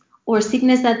disease or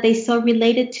sickness that they saw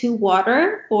related to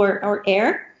water or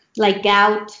air, like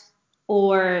gout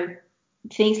or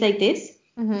things like this,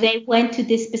 they went to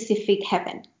this specific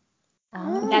heaven.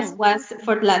 That was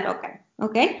for Tlalocan.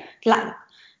 Okay? Tlaloc.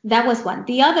 That was one.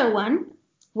 The other one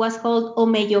was called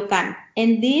Omeyocan.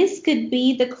 And this could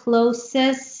be the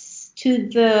closest to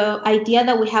the idea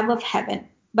that we have of heaven,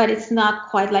 but it's not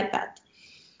quite like that.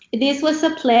 This was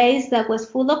a place that was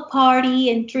full of party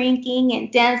and drinking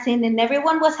and dancing, and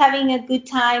everyone was having a good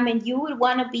time, and you would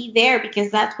want to be there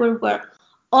because that's where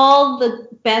all the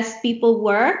best people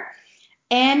were.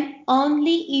 And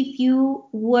only if you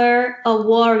were a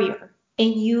warrior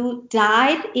and you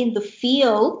died in the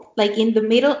field, like in the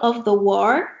middle of the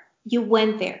war, you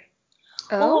went there.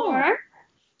 Or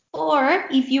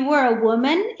if you were a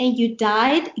woman and you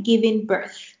died giving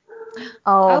birth.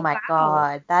 Oh my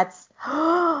God. That's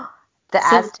the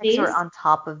Aztecs were on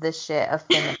top of this shit of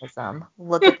feminism.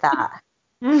 Look at that.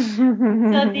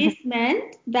 So this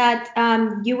meant that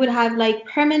you would have like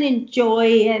permanent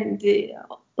joy and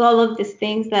all of these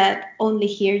things that only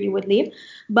here you would live,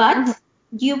 but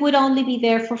you would only be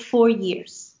there for 4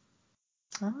 years.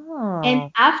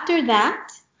 And after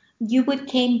that, you would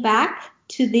came back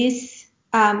to this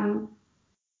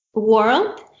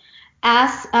world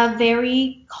as a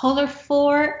very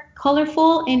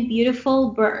colorful and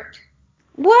beautiful bird.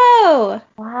 Whoa!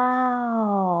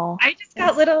 Wow. I just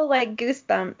got little like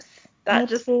goosebumps. That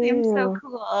just seems so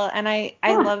cool, and I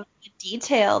love the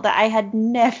detail that I had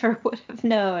never would have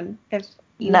known if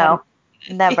you No,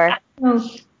 never. Yeah. Oh,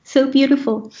 so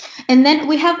beautiful. And then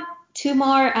we have 2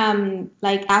 more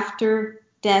like after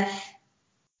death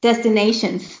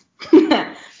destinations.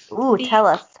 Tell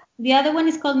us. The other one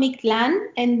is called Mictlan,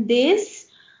 and this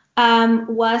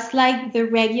was like the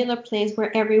regular place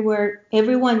where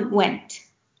everyone went.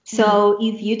 So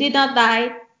if you did not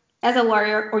die as a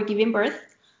warrior or giving birth,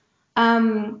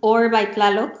 or by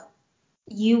Tlaloc,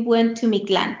 you went to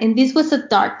Mictlan, and this was a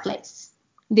dark place.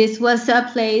 This was a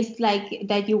place like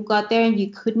that you got there and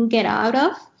you couldn't get out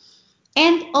of,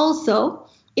 and also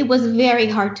it was very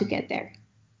hard to get there,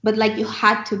 but like you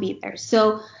had to be there.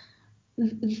 So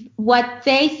what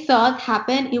they thought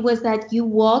happened, it was that you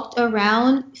walked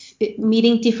around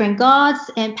meeting different gods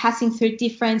and passing through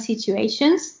different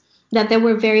situations that they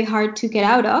were very hard to get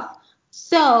out of.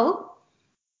 So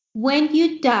when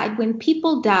you died, when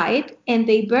people died and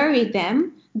they buried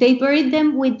them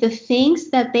with the things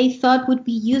that they thought would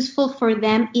be useful for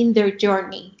them in their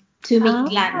journey to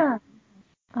Mictlan.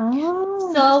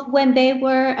 Oh. So when they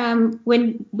were,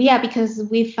 because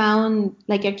we found,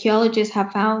 like archaeologists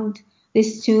have found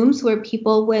these tombs where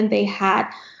people, when they had,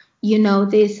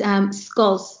 these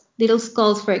skulls, little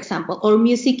skulls, for example, or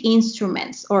music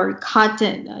instruments, or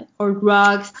cotton, or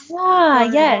rugs,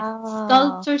 yes,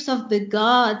 sculptures of the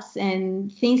gods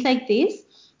and things like this,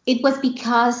 it was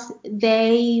because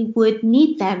they would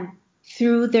need them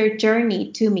through their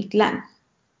journey to Mictlan.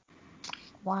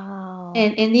 Wow.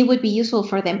 And it would be useful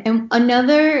for them. And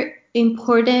another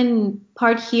important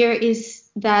part here is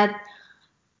that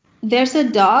there's a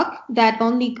dog that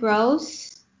only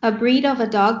grows, a breed of a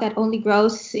dog that only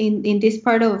grows in this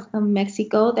part of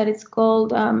Mexico, that it's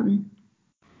called, I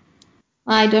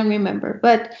don't remember,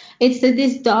 but it's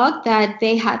this dog that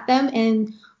they had them,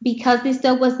 and because this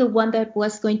dog was the one that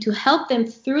was going to help them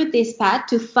through this path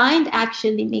to find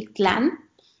actually Mictlan,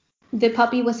 the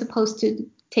puppy was supposed to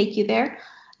take you there.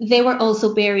 They were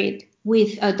also buried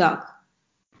with a dog.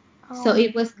 Oh. So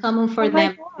it was common for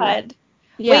them. Oh my God.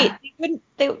 Yeah. Wait,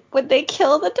 would they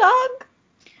kill the dog?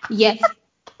 Yes.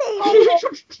 Oh my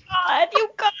God, you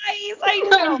guys, I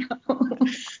know.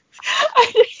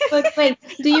 But wait,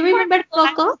 do you remember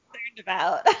Coco?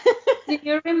 About. Do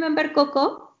you remember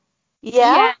Coco?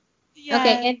 Yeah? Yeah.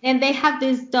 Okay, and they have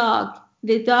this dog.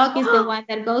 The dog is the one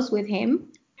that goes with him.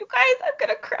 You guys, I'm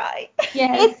gonna cry.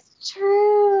 Yes. It's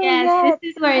true. Yes,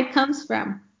 this is where it comes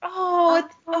from.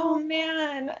 Oh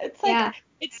man, it's like, Yeah.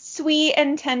 it's sweet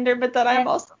and tender, but then I'm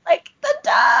also like, the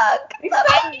dog.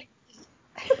 Exactly.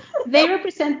 They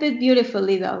represent it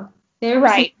beautifully, though.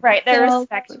 Right. They're so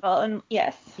respectful, and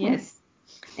yes.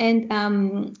 And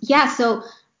so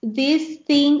this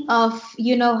thing of,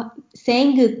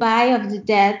 saying goodbye of the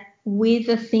dead with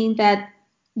the thing that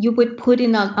you would put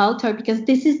in an altar, because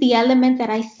this is the element that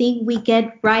I think we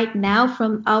get right now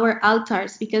from our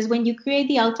altars, because when you create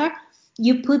the altar,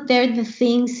 you put there the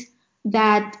things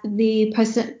that the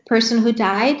person who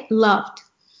died loved.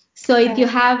 So if you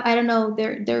have, I don't know,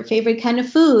 their favorite kind of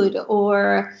food,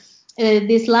 or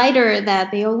this lighter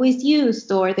that they always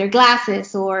used, or their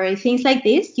glasses, or things like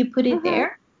this, you put it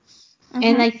there.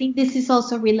 And I think this is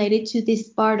also related to this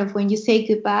part of when you say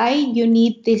goodbye, you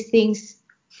need these things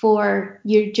for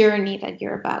your journey that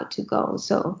you're about to go.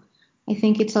 So I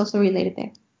think it's also related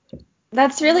there.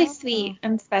 That's really sweet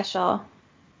and special.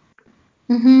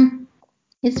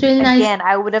 It's really nice. Again,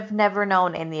 I would have never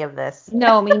known any of this.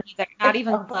 No, me neither. Not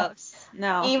even close.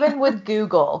 No. Even with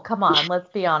Google, come on,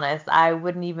 let's be honest. I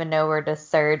wouldn't even know where to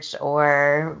search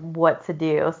or what to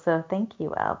do. So thank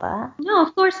you, Alba. No,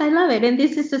 of course, I love it. And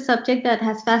this is a subject that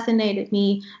has fascinated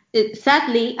me,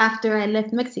 sadly, after I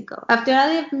left Mexico. After I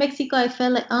left Mexico, I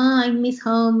felt like, I miss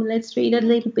home. Let's read a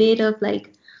little bit of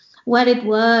like what it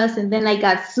was. And then I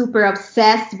got super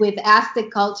obsessed with Aztec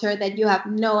culture that you have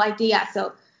no idea.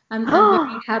 So I'm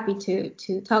very happy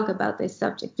to talk about this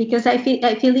subject, because I feel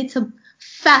it's a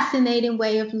fascinating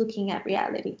way of looking at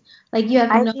reality. Like you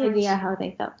have no idea how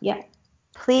they felt. Yeah.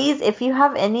 Please, if you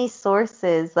have any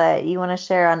sources that you want to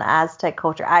share on Aztec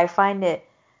culture, I find it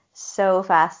so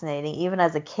fascinating. Even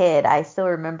as a kid, I still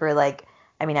remember,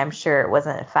 I'm sure it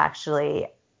wasn't factually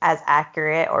as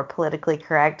accurate or politically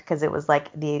correct because it was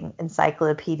like the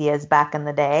encyclopedias back in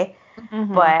the day.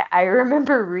 But I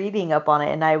remember reading up on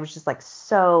it, and I was just like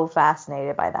so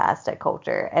fascinated by the Aztec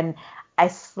culture. And I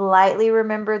slightly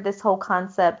remember this whole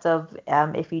concept of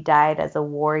if you died as a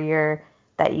warrior,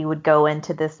 that you would go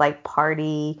into this like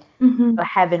party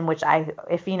heaven, which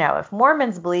if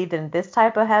Mormons believed in this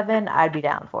type of heaven, I'd be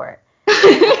down for it.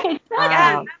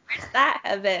 Where's that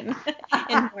heaven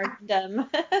in Mormondom?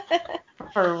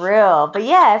 For real. But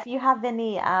yeah, if you have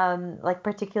any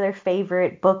particular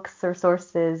favorite books or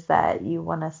sources that you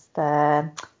want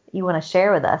to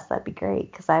share with us, that'd be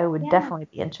great, because I would definitely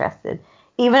be interested.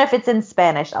 Even if it's in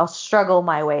Spanish, I'll struggle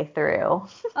my way through.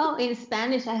 Oh, in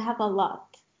Spanish, I have a lot.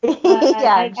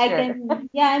 I'm sure.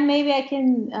 And maybe I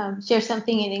can share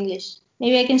something in English.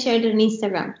 Maybe I can share it on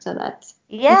Instagram so that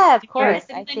Yeah, It's of course.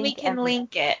 And I then we think can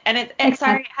link it. And sorry,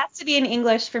 exactly. it has to be in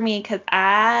English for me because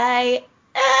I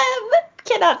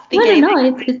cannot speak No.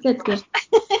 anything. It's good.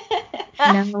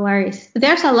 No worries.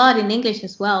 There's a lot in English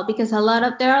as well because there are a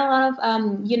lot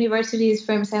of universities,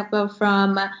 for example,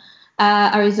 from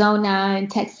Arizona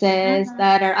and Texas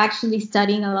that are actually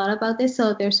studying a lot about this.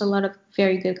 So there's a lot of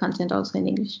very good content also in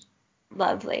English.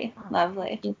 Lovely.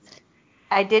 Yes.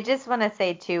 I did just want to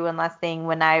say too one last thing.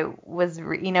 When I was,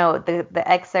 the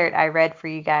excerpt I read for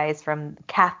you guys from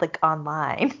Catholic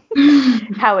Online,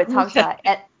 how it talks about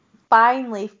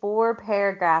finally 4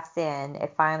 paragraphs in,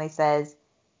 it finally says,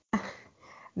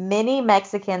 many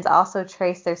Mexicans also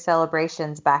trace their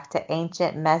celebrations back to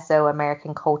ancient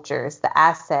Mesoamerican cultures. The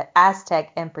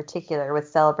Aztec in particular would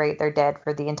celebrate their dead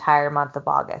for the entire month of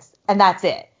August. And that's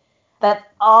it. That's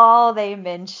all they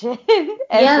mention.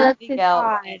 Everything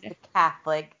else is the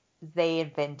Catholic. They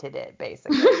invented it,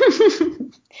 basically.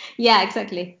 Yeah,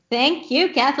 exactly. Thank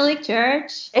you, Catholic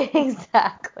Church.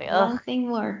 Exactly. One thing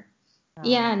more.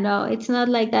 Yeah, no, it's not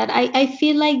like that. I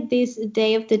feel like this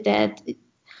Day of the Dead,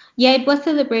 yeah, it was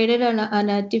celebrated on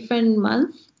a different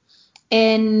month.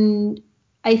 And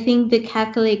I think the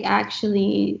Catholic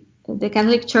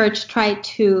Church tried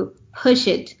to push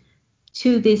it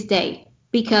to this day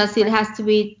because it has to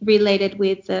be related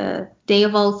with the Day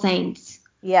of All Saints.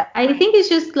 Yeah. I think it's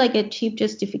just like a cheap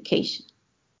justification.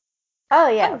 Oh,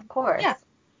 yeah, of course.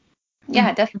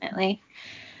 Yeah, definitely.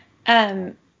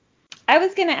 I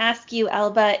was going to ask you,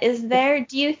 Elba,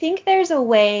 do you think there's a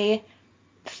way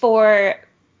for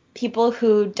people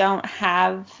who don't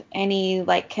have any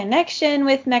like connection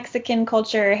with Mexican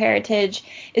culture or heritage,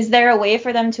 is there a way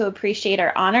for them to appreciate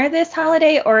or honor this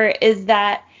holiday? Or is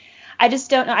that, I just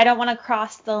don't know. I don't want to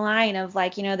cross the line of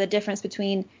like, the difference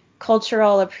between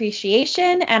cultural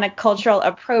appreciation and a cultural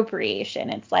appropriation.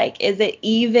 It's like, is it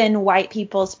even white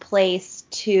people's place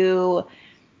to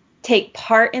take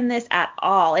part in this at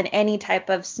all in any type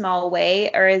of small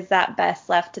way? Or is that best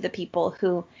left to the people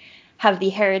who have the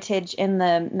heritage in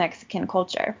the Mexican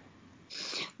culture?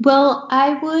 Well,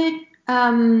 I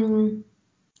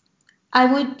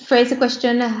would phrase the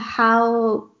question,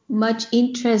 how much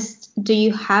interest do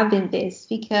you have in this?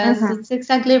 Because it's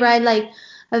exactly right, like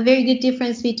a very good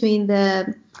difference between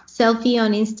the selfie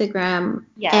on Instagram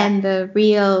and the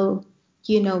real,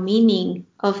 meaning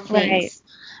of things.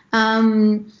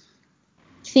 Right.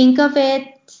 Think of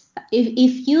it,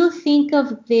 if you think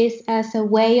of this as a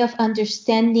way of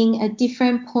understanding a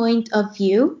different point of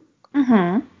view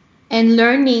and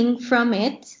learning from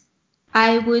it,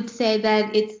 I would say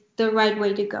that it's the right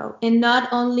way to go. And not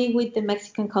only with the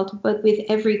Mexican culture, but with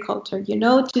every culture,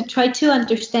 to try to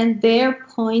understand their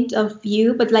point of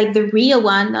view, but like the real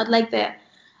one, not like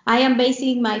I am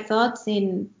basing my thoughts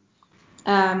in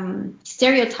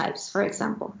stereotypes, for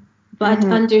example, but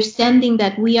understanding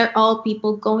that we are all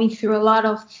people going through a lot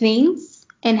of things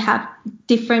and have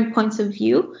different points of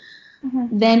view.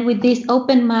 Then with this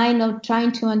open mind of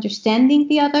trying to understanding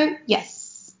the other,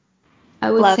 yes,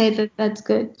 I would say that that's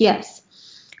good. Yes.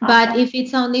 Awesome. But if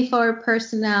it's only for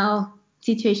personal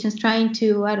situations, trying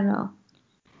to, I don't know,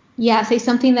 say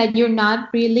something that you're not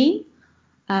really,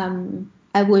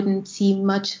 I wouldn't see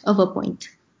much of a point.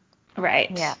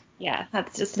 Right. Yeah.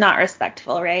 That's just not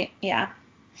respectful, right? Yeah.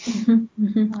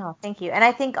 Oh, thank you. And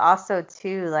I think also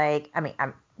too, like, I mean,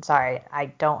 I'm sorry, I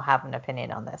don't have an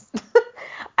opinion on this.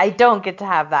 I don't get to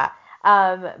have that.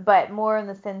 But more in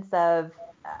the sense of,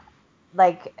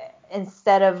 like,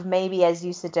 instead of maybe, as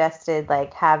you suggested,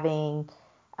 like having,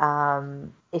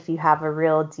 if you have a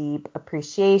real deep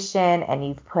appreciation and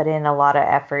you've put in a lot of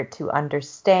effort to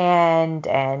understand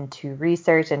and to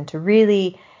research and to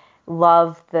really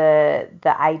love the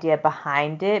idea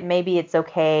behind it, maybe it's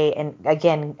okay. And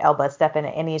again, Elba, step in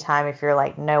at any time if you're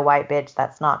like, no, white bitch,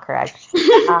 that's not correct.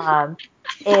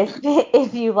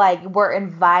 If you like were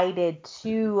invited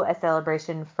to a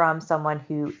celebration from someone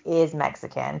who is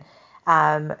Mexican,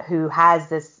 who has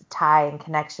this tie and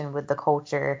connection with the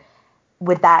culture,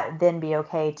 would that then be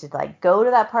okay to like go to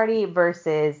that party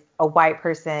versus a white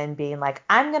person being like,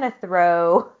 I'm gonna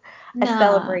throw a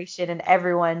celebration and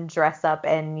everyone dress up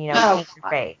and paint your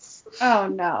face? Oh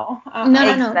no.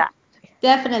 No.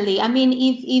 Definitely. I mean,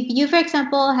 if you, for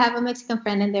example, have a Mexican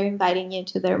friend and they're inviting you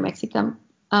to their Mexican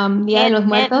Dia de los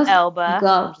Muertos, Elba.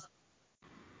 go.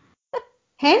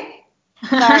 Hey?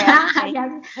 Sorry,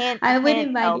 I'm I would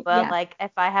invite Elba. you. Yeah. Like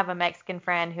if I have a Mexican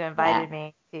friend who invited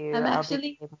me to I'm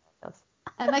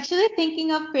actually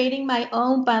thinking of creating my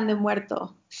own pan de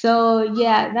muerto. So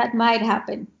yeah, that might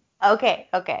happen. Okay.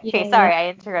 Yeah, Sorry, I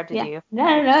interrupted you.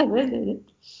 No.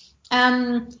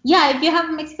 Yeah, if you have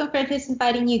a Mexican friend who's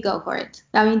inviting you, go for it.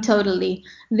 I mean, totally.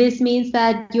 This means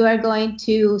that you are going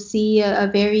to see a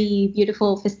very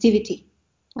beautiful festivity,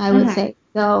 I would say.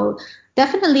 So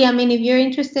definitely, I mean, if you're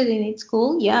interested in it,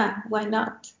 school, yeah, why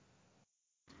not?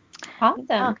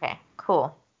 Awesome. Okay,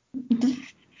 cool.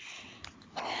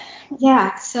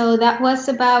 Yeah, so that was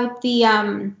about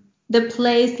the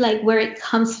place like where it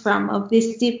comes from, of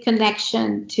this deep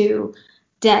connection to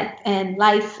death and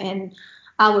life and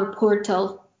our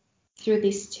portal through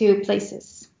these two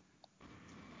places.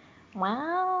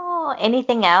 Wow.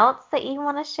 Anything else that you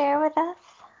want to share with us?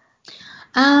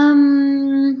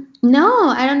 No,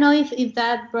 I don't know if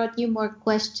that brought you more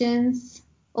questions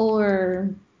or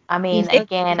I you mean, felt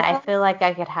again, I feel like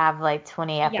I could have like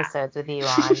 20 episodes with you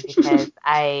on because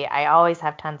I always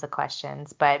have tons of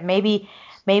questions, but maybe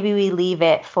we leave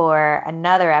it for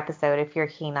another episode if you're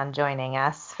keen on joining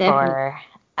us for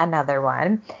another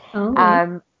one.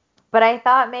 Oh, But I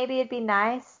thought maybe it'd be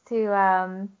nice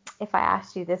to if I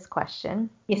asked you this question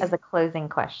yes. as a closing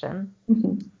question.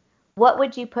 Mhm. What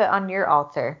would you put on your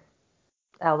altar,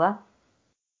 Elba?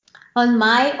 On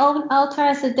my own altar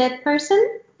as a dead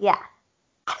person? Yeah.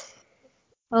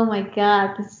 Oh my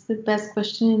God, this is the best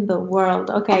question in the world.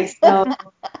 Okay, so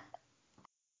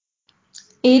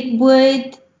it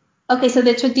would, okay, so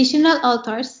the traditional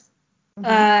altars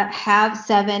have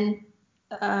seven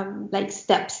like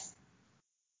steps,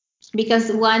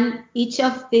 because each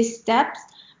of these steps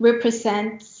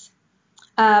represents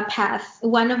a path.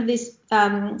 One of these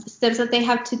steps that they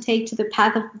have to take to the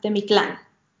path of the Mictlán.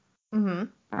 Mm-hmm.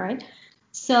 All right.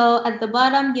 So at the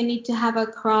bottom, you need to have a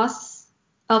cross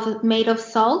made of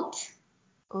salt.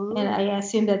 Ooh. And I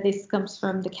assume that this comes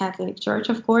from the Catholic Church,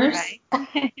 of course.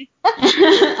 Right.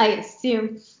 I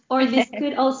assume. Or this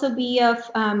could also be of,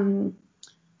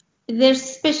 there's a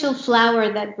special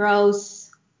flower that grows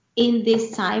in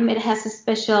this time. It has a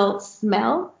special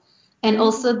smell. And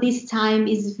also this time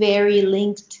is very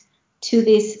linked to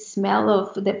this smell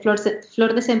of the flor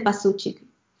de cempasúchil.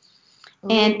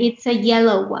 And it's a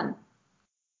yellow one.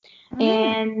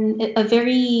 And a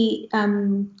very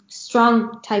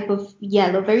strong type of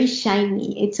yellow, very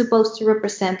shiny. It's supposed to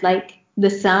represent like the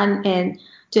sun and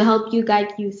to help you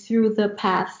guide you through the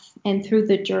path and through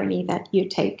the journey that you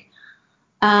take.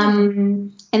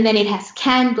 And then it has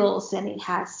candles and it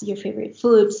has your favorite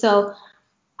food. So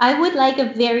I would like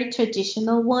a very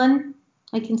traditional one.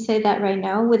 I can say that right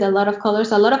now, with a lot of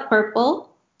colors, a lot of purple,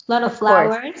 a lot of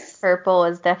flowers. Course. Purple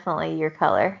is definitely your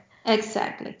color.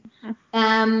 Exactly.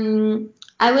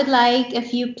 I would like a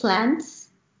few plants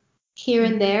here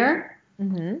and there.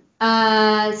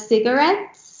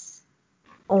 Cigarettes.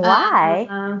 Why?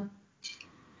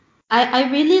 I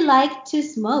really like to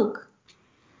smoke.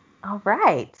 All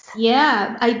right.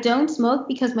 Yeah, I don't smoke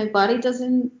because my body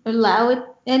doesn't allow it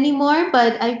anymore,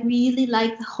 but I really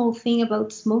like the whole thing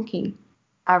about smoking.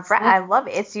 All right. I love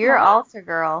it. It's your altar,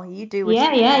 girl. You do what you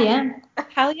want. Yeah.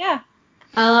 Hell yeah.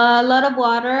 A lot of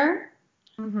water.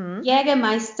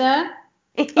 Jägermeister.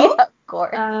 Yeah, of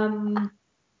course.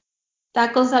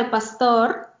 Tacos al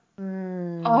pastor.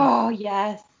 Oh,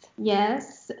 yes.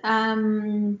 Yes.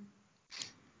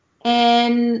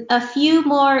 And a few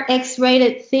more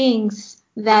X-rated things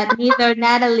that neither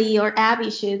Natalie or Abby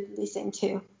should listen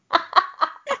to.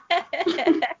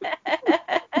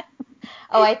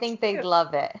 Oh, I think they'd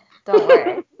love it. Don't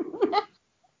worry.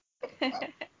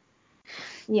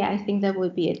 Yeah, I think that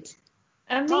would be it.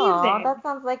 Amazing. Aw, that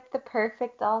sounds like the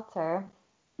perfect altar.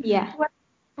 Yeah.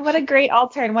 What a great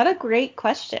altar and what a great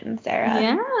question, Sarah.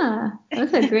 Yeah,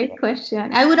 that's a great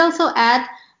question. I would also add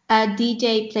a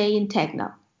DJ playing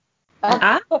techno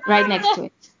right next to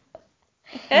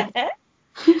it.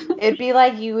 It'd be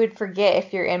like you would forget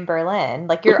if you're in Berlin.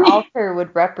 Like your altar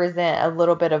would represent a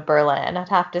little bit of Berlin, I'd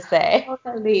have to say.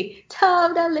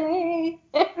 Totally.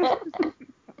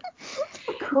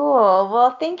 Cool.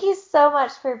 Well, thank you so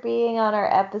much for being on our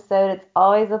episode. It's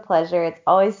always a pleasure. It's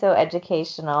always so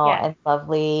educational and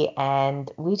lovely.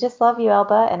 And we just love you,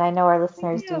 Elba. And I know our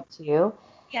listeners do too.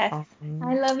 Yes.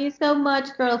 I love you so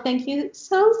much, girl. Thank you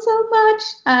so much.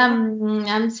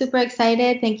 I'm super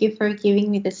excited. Thank you for giving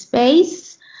me the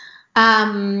space.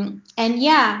 And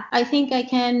yeah, I think I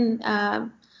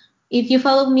can. If you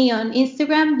follow me on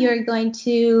Instagram, you're going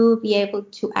to be able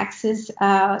to access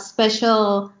a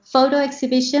special photo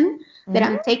exhibition that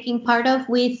I'm taking part of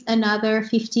with another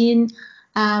 15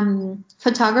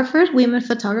 photographers, women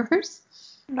photographers.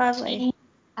 Lovely.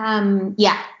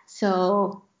 Yeah,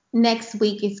 so next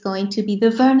week is going to be the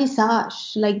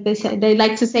vernissage, like they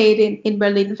like to say it in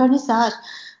Berlin, the vernissage,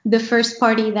 the first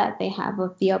party that they have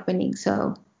of the opening.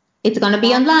 So it's going to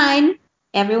be online.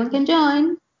 Everyone can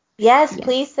join. Yes,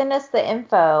 please send us the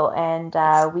info, and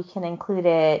we can include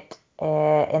it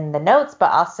in the notes,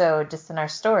 but also just in our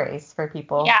stories for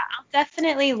people. Yeah, I'll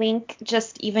definitely link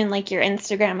just even like your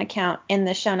Instagram account in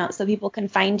the show notes so people can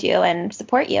find you and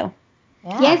support you.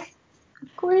 Yeah. Yes,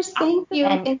 of course. Thank you.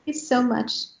 And Thank you so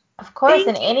much. of course, Thank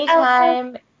and you,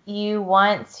 anytime you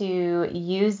want to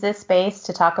use this space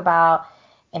to talk about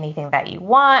anything that you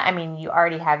want, I mean, you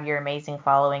already have your amazing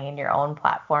following in your own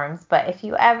platforms, but if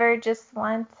you ever just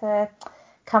want to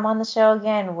come on the show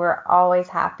again, we're always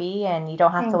happy, and you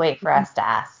don't have to wait for us to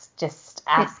ask. Just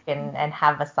ask and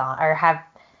have us on, or have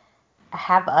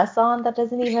us on. That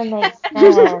doesn't even make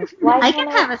sense. Why I can't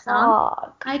can have a song.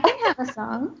 talk? I can have a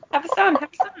song. Have a song.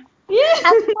 Yeah.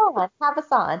 Have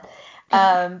us on.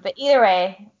 But either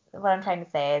way, what I'm trying to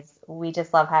say is we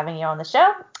just love having you on the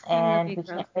show, and we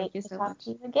can't wait to talk to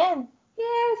you again.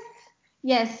 Yes.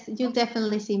 Yes, you'll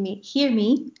definitely hear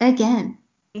me again.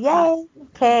 Yay.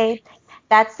 Okay.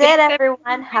 That's it,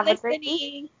 everyone. Have a great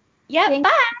week. Yep. Thank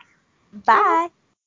Bye. Bye.